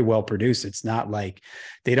they're very well produced. It's not like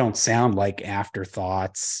they don't sound like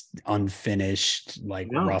afterthoughts, unfinished, like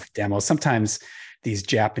rough demos. Sometimes these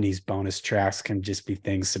Japanese bonus tracks can just be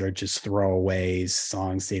things that are just throwaways,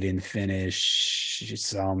 songs they didn't finish,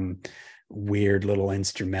 some weird little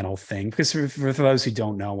instrumental thing. Because for those who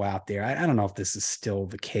don't know out there, I don't know if this is still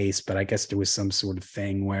the case, but I guess there was some sort of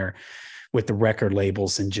thing where with the record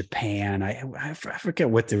labels in Japan, I forget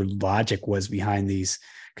what the logic was behind these,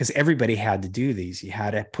 because everybody had to do these. You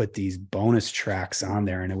had to put these bonus tracks on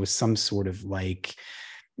there, and it was some sort of like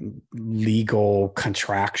legal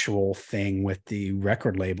contractual thing with the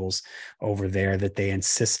record labels over there that they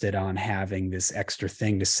insisted on having this extra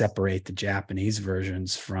thing to separate the Japanese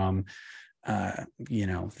versions from you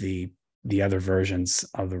know, the other versions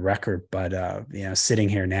of the record. But you know, sitting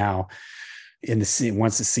here now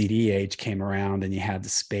once the CD age came around and you had the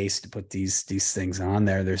space to put these things on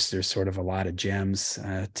there, there's sort of a lot of gems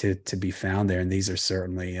to be found there, and these are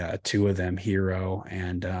certainly two of them, Hero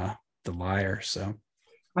and The Liar. So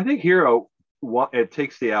I think Hero, it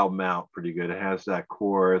takes the album out pretty good. It has that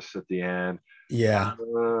chorus at the end. Yeah.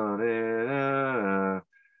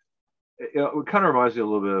 It kind of reminds me a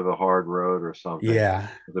little bit of A Hard Road or something. Yeah,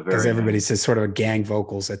 because everybody says sort of gang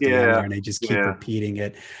vocals at the end there, and they just keep repeating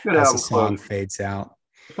it as the song fades out.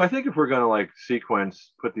 I think if we're going to like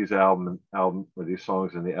sequence, put these album or these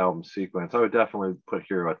songs in the album sequence, I would definitely put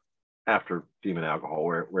Hero after Demon Alcohol,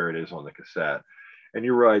 where it is on the cassette. And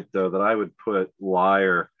you're right, though, that I would put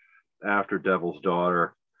Liar after Devil's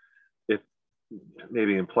Daughter, if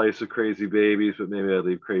maybe in place of Crazy Babies, but maybe I'd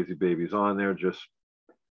leave Crazy Babies on there just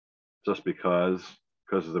because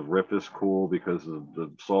the riff is cool, because of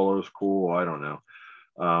the solo is cool. I don't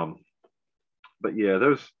know. But yeah,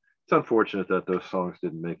 it's unfortunate that those songs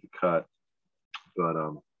didn't make the cut. But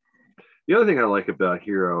the other thing I like about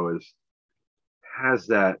Hero has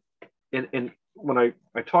that, and when I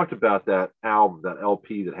talked about that album, that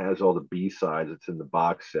LP that has all the B-sides, it's in the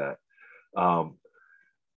box set.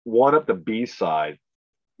 One up the B-side,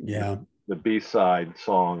 the B-side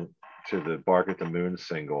song to the Bark at the Moon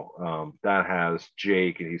single, that has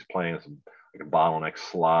Jake, and he's playing some like a bottleneck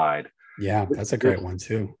slide. Yeah, that's a great one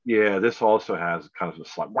too. Yeah, this also has kind of a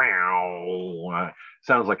slide. Wow,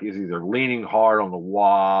 sounds like he's either leaning hard on the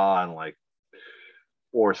wah and like,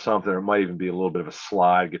 or something. It might even be a little bit of a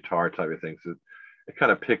slide guitar type of thing. So it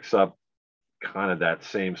kind of picks up kind of that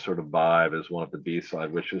same sort of vibe as one of the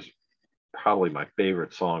B-side, which is probably my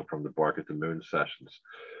favorite song from the Bark at the Moon sessions.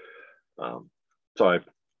 So I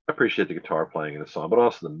appreciate the guitar playing in the song, but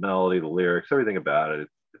also the melody, the lyrics, everything about it.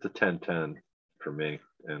 It's a 10-10 for me.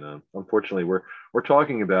 And unfortunately, we're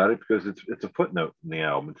talking about it because it's a footnote in the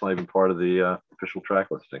album. It's not even part of the official track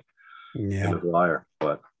listing. Yeah, The Liar,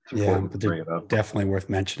 but it's important to bring it up. Definitely worth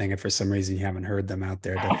mentioning. If for some reason you haven't heard them out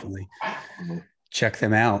there, definitely check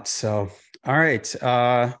them out. So, all right,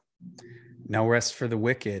 No Rest for the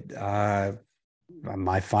Wicked.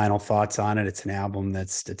 My final thoughts on it. It's an album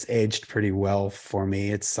that's aged pretty well for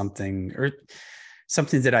me. It's something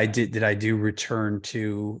that I do return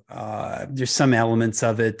to. There's some elements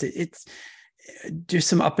of it. there's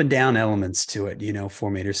some up and down elements to it,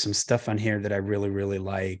 for me. There's some stuff on here that I really, really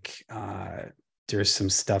like. There's some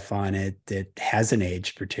stuff on it that hasn't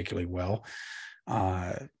aged particularly well.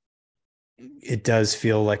 It does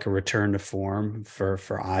feel like a return to form for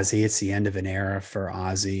Ozzy. It's the end of an era for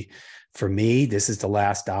Ozzy. For me, this is the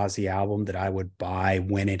last Ozzy album that I would buy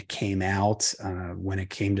when it came out. When it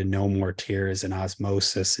came to No More Tears and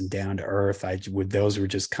Osmosis and Down to Earth, those were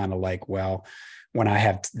just kind of like, well, when I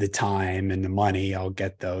have the time and the money, I'll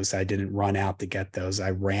get those. I didn't run out to get those. I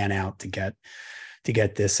ran out to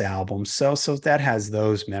get this album. So that has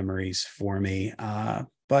those memories for me.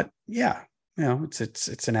 But yeah,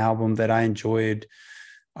 it's an album that I enjoyed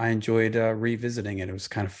revisiting it. It was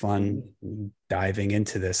kind of fun diving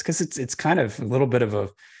into this because it's kind of a little bit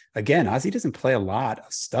of again, Ozzy doesn't play a lot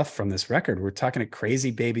of stuff from this record. We're talking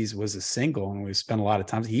Crazy Babies was a single, and we spent a lot of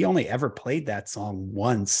time. He only ever played that song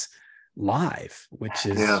once live, which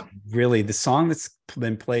is really the song that's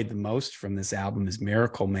been played the most from this album is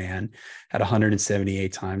Miracle Man at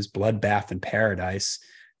 178 times, Bloodbath in Paradise,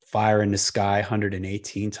 Fire in the Sky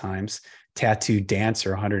 118 times, Tattooed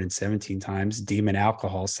Dancer 117 times, Demon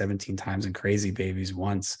Alcohol 17 times, and Crazy Babies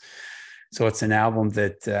once. So it's an album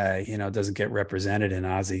that doesn't get represented in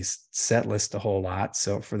Ozzy's set list a whole lot.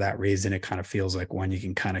 So for that reason, it kind of feels like one you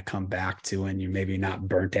can kind of come back to, and you're maybe not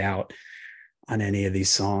burnt out on any of these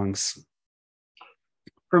songs.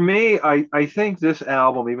 For me, I think this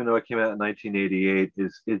album, even though it came out in 1988,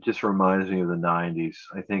 it just reminds me of the 90s.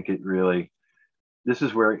 I think this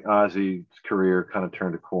is where Ozzy's career kind of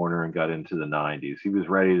turned a corner and got into the 90s. He was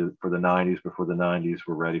ready for the 90s before the 90s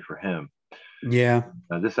were ready for him. Yeah,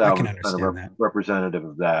 this album is kind of representative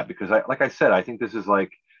of that, because like I said, I think this is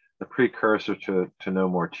like the precursor to No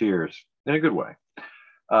More Tears in a good way.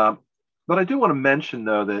 But I do want to mention,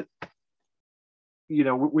 though, that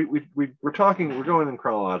we're going in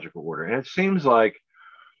chronological order, and it seems like,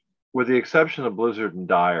 with the exception of Blizzard and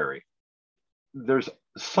Diary, there's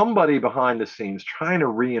somebody behind the scenes trying to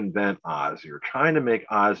reinvent Ozzy or trying to make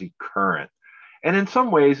Ozzy current. And in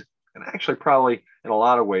some ways, and actually probably in a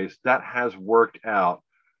lot of ways, that has worked out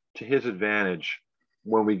to his advantage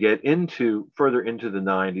when we get further into the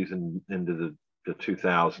 90s and into the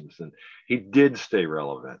 2000s. And he did stay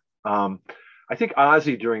relevant. I think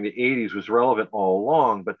Ozzy during the 80s was relevant all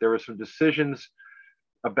along, but there were some decisions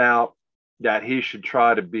about that he should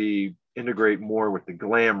try to integrate more with the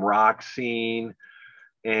glam rock scene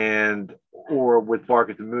or with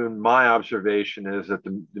Bark at the Moon. My observation is that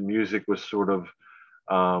the music was sort of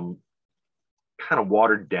kind of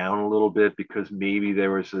watered down a little bit, because maybe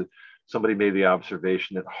somebody made the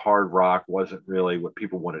observation that hard rock wasn't really what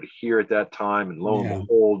people wanted to hear at that time. And lo and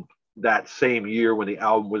behold, that same year when the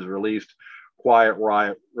album was released, Quiet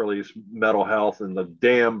Riot released Metal Health, and the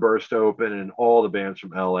dam burst open, and all the bands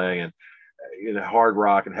from LA and hard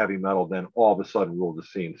rock and heavy metal then all of a sudden ruled the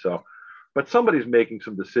scene. So, but somebody's making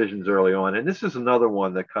some decisions early on, and this is another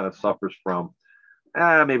one that kind of suffers from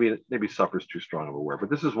maybe suffers too strong of a word, but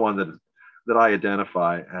this is one that I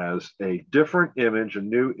identify as a different image, a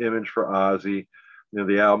new image for Ozzy.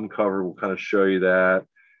 The album cover will kind of show you that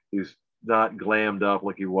he's not glammed up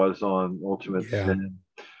like he was on Ultimate Sin.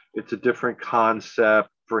 It's a different concept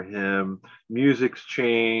for him. Music's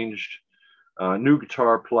changed. New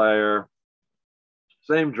guitar player,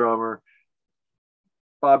 same drummer.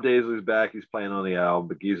 Bob Daisley's back. He's playing on the album,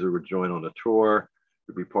 but Geezer would join on the tour.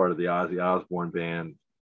 Would be part of the Ozzy Osbourne band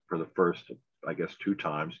for the first, I guess, 2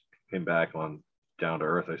 times. Came back on Down to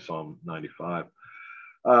Earth. I saw him in '95.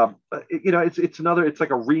 It's like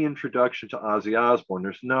a reintroduction to Ozzy Osbourne.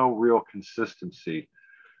 There's no real consistency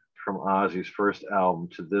from Ozzy's first album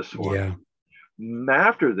to this one.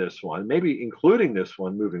 After this one, maybe including this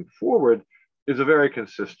one moving forward, is a very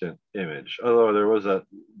consistent image. Although there was a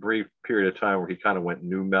brief period of time where he kind of went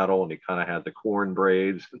new metal and he kind of had the corn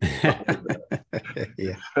braids.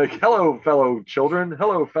 Like, hello, fellow children.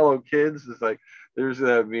 Hello, fellow kids. It's like, there's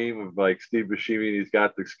that meme of like Steve Buscemi, and he's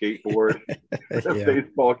got the skateboard,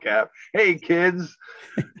 baseball cap. Hey, kids.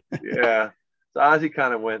 So Ozzy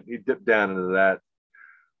kind of he dipped down into that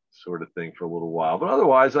sort of thing for a little while. But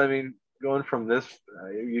otherwise, I mean, going from this,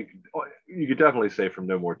 you could definitely say from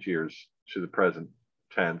No More Tears to the present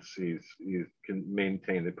tense, he can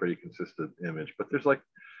maintain a pretty consistent image. But there's like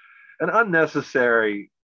an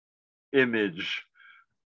unnecessary image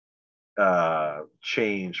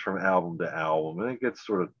change from album to album, and it gets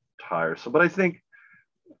sort of tiresome. But I think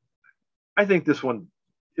this one,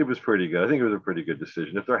 it was pretty good. I think it was a pretty good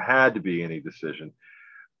decision. If there had to be any decision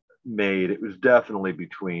made, it was definitely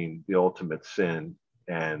between The Ultimate Sin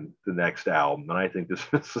and the next album. And I think this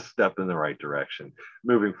is a step in the right direction.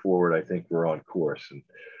 Moving forward, I think we're on course. And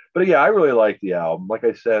But yeah, I really like the album. Like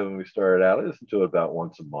I said when we started out, I listen to it about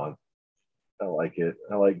once a month. I like it.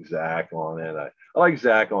 I like Zach on it. I like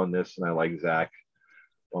Zach on this, and I like Zach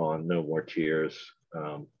on No More Tears.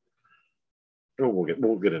 We'll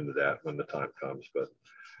get into that when the time comes. But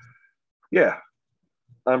yeah,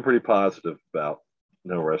 I'm pretty positive about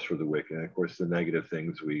No Rest for the Wicked. And of course, the negative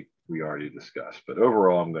things we already discussed. But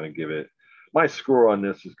overall, I'm going to give it. My score on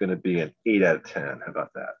this is going to be an 8 out of 10. How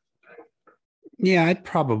about that? Yeah, I'd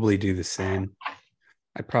probably do the same.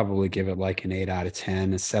 I'd probably give it like an 8 out of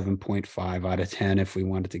 10, a 7.5 out of 10 if we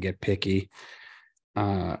wanted to get picky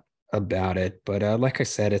about it. But like I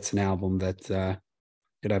said, it's an album that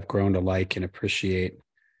I've grown to like and appreciate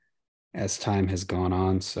as time has gone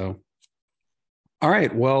on. So, all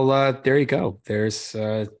right. Well, there you go. There's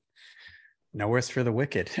No Rest for the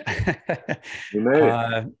Wicked. You made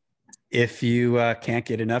it. If you can't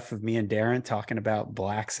get enough of me and Darren talking about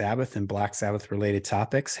Black Sabbath and Black Sabbath related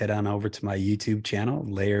topics, head on over to my YouTube channel,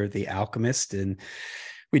 Lair the Alchemist. And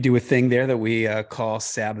we do a thing there that we call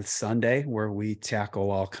Sabbath Sunday, where we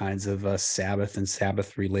tackle all kinds of Sabbath and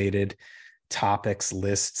Sabbath related topics,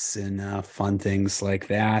 lists, and fun things like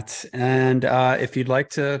that. And if you'd like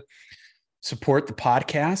to support the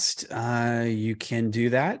podcast, you can do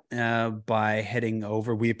that by heading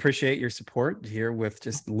over. We appreciate your support here with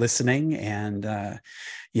just listening and the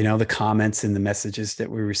comments and the messages that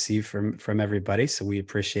we receive from everybody. So we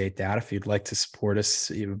appreciate that. If you'd like to support us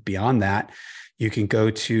beyond that, you can go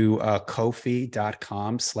to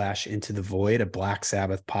ko-fi.com/Into the Void, a Black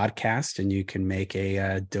Sabbath podcast, and you can make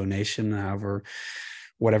a donation,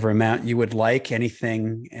 whatever amount you would like.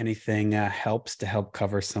 Anything helps to help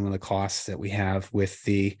cover some of the costs that we have with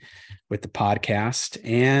the podcast.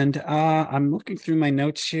 And I'm looking through my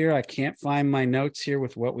notes here. I can't find my notes here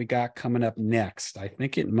with what we got coming up next. I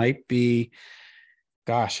think it might be,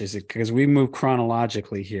 is it because we move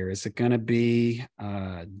chronologically here? Is it going to be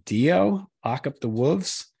Dio, Lock Up the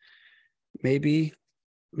Wolves? Maybe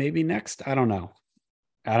next. I don't know.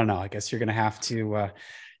 I guess you're going to have to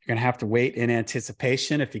wait in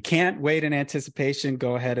anticipation. If you can't wait in anticipation,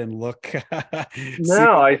 go ahead and look.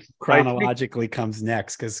 Chronologically comes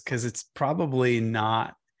next, because it's probably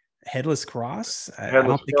not Headless Cross. I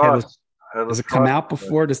don't think Headless does it come out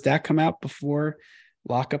before? Does that come out before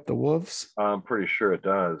Lock Up the Wolves? I'm pretty sure it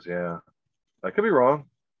does. Yeah, I could be wrong.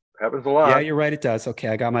 Happens a lot. Yeah, you're right. It does. Okay,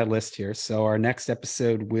 I got my list here. So our next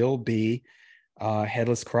episode will be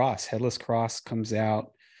Headless Cross. Headless Cross comes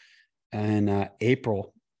out in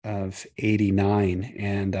April of 89,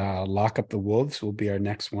 and Lock Up the Wolves will be our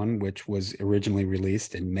next one, which was originally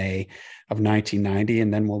released in May of 1990.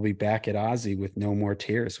 And then we'll be back at Ozzy with No More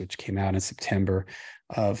Tears, which came out in September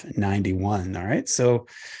of 91. All right, so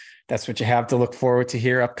that's what you have to look forward to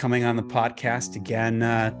here upcoming on the podcast. Again,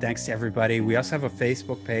 thanks to everybody. We also have a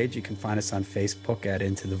Facebook page. You can find us on Facebook at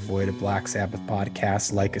Into the Void, of Black Sabbath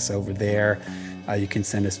podcast. Like us over there. You can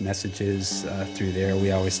send us messages through there.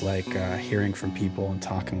 We always like hearing from people and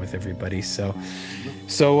talking with everybody. So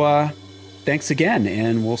thanks again,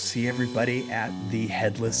 and we'll see everybody at the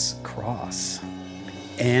Headless Cross.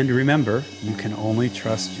 And remember, you can only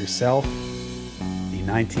trust yourself, the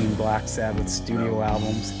 19 Black Sabbath studio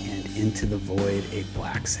albums, and Into the Void, a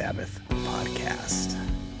Black Sabbath podcast.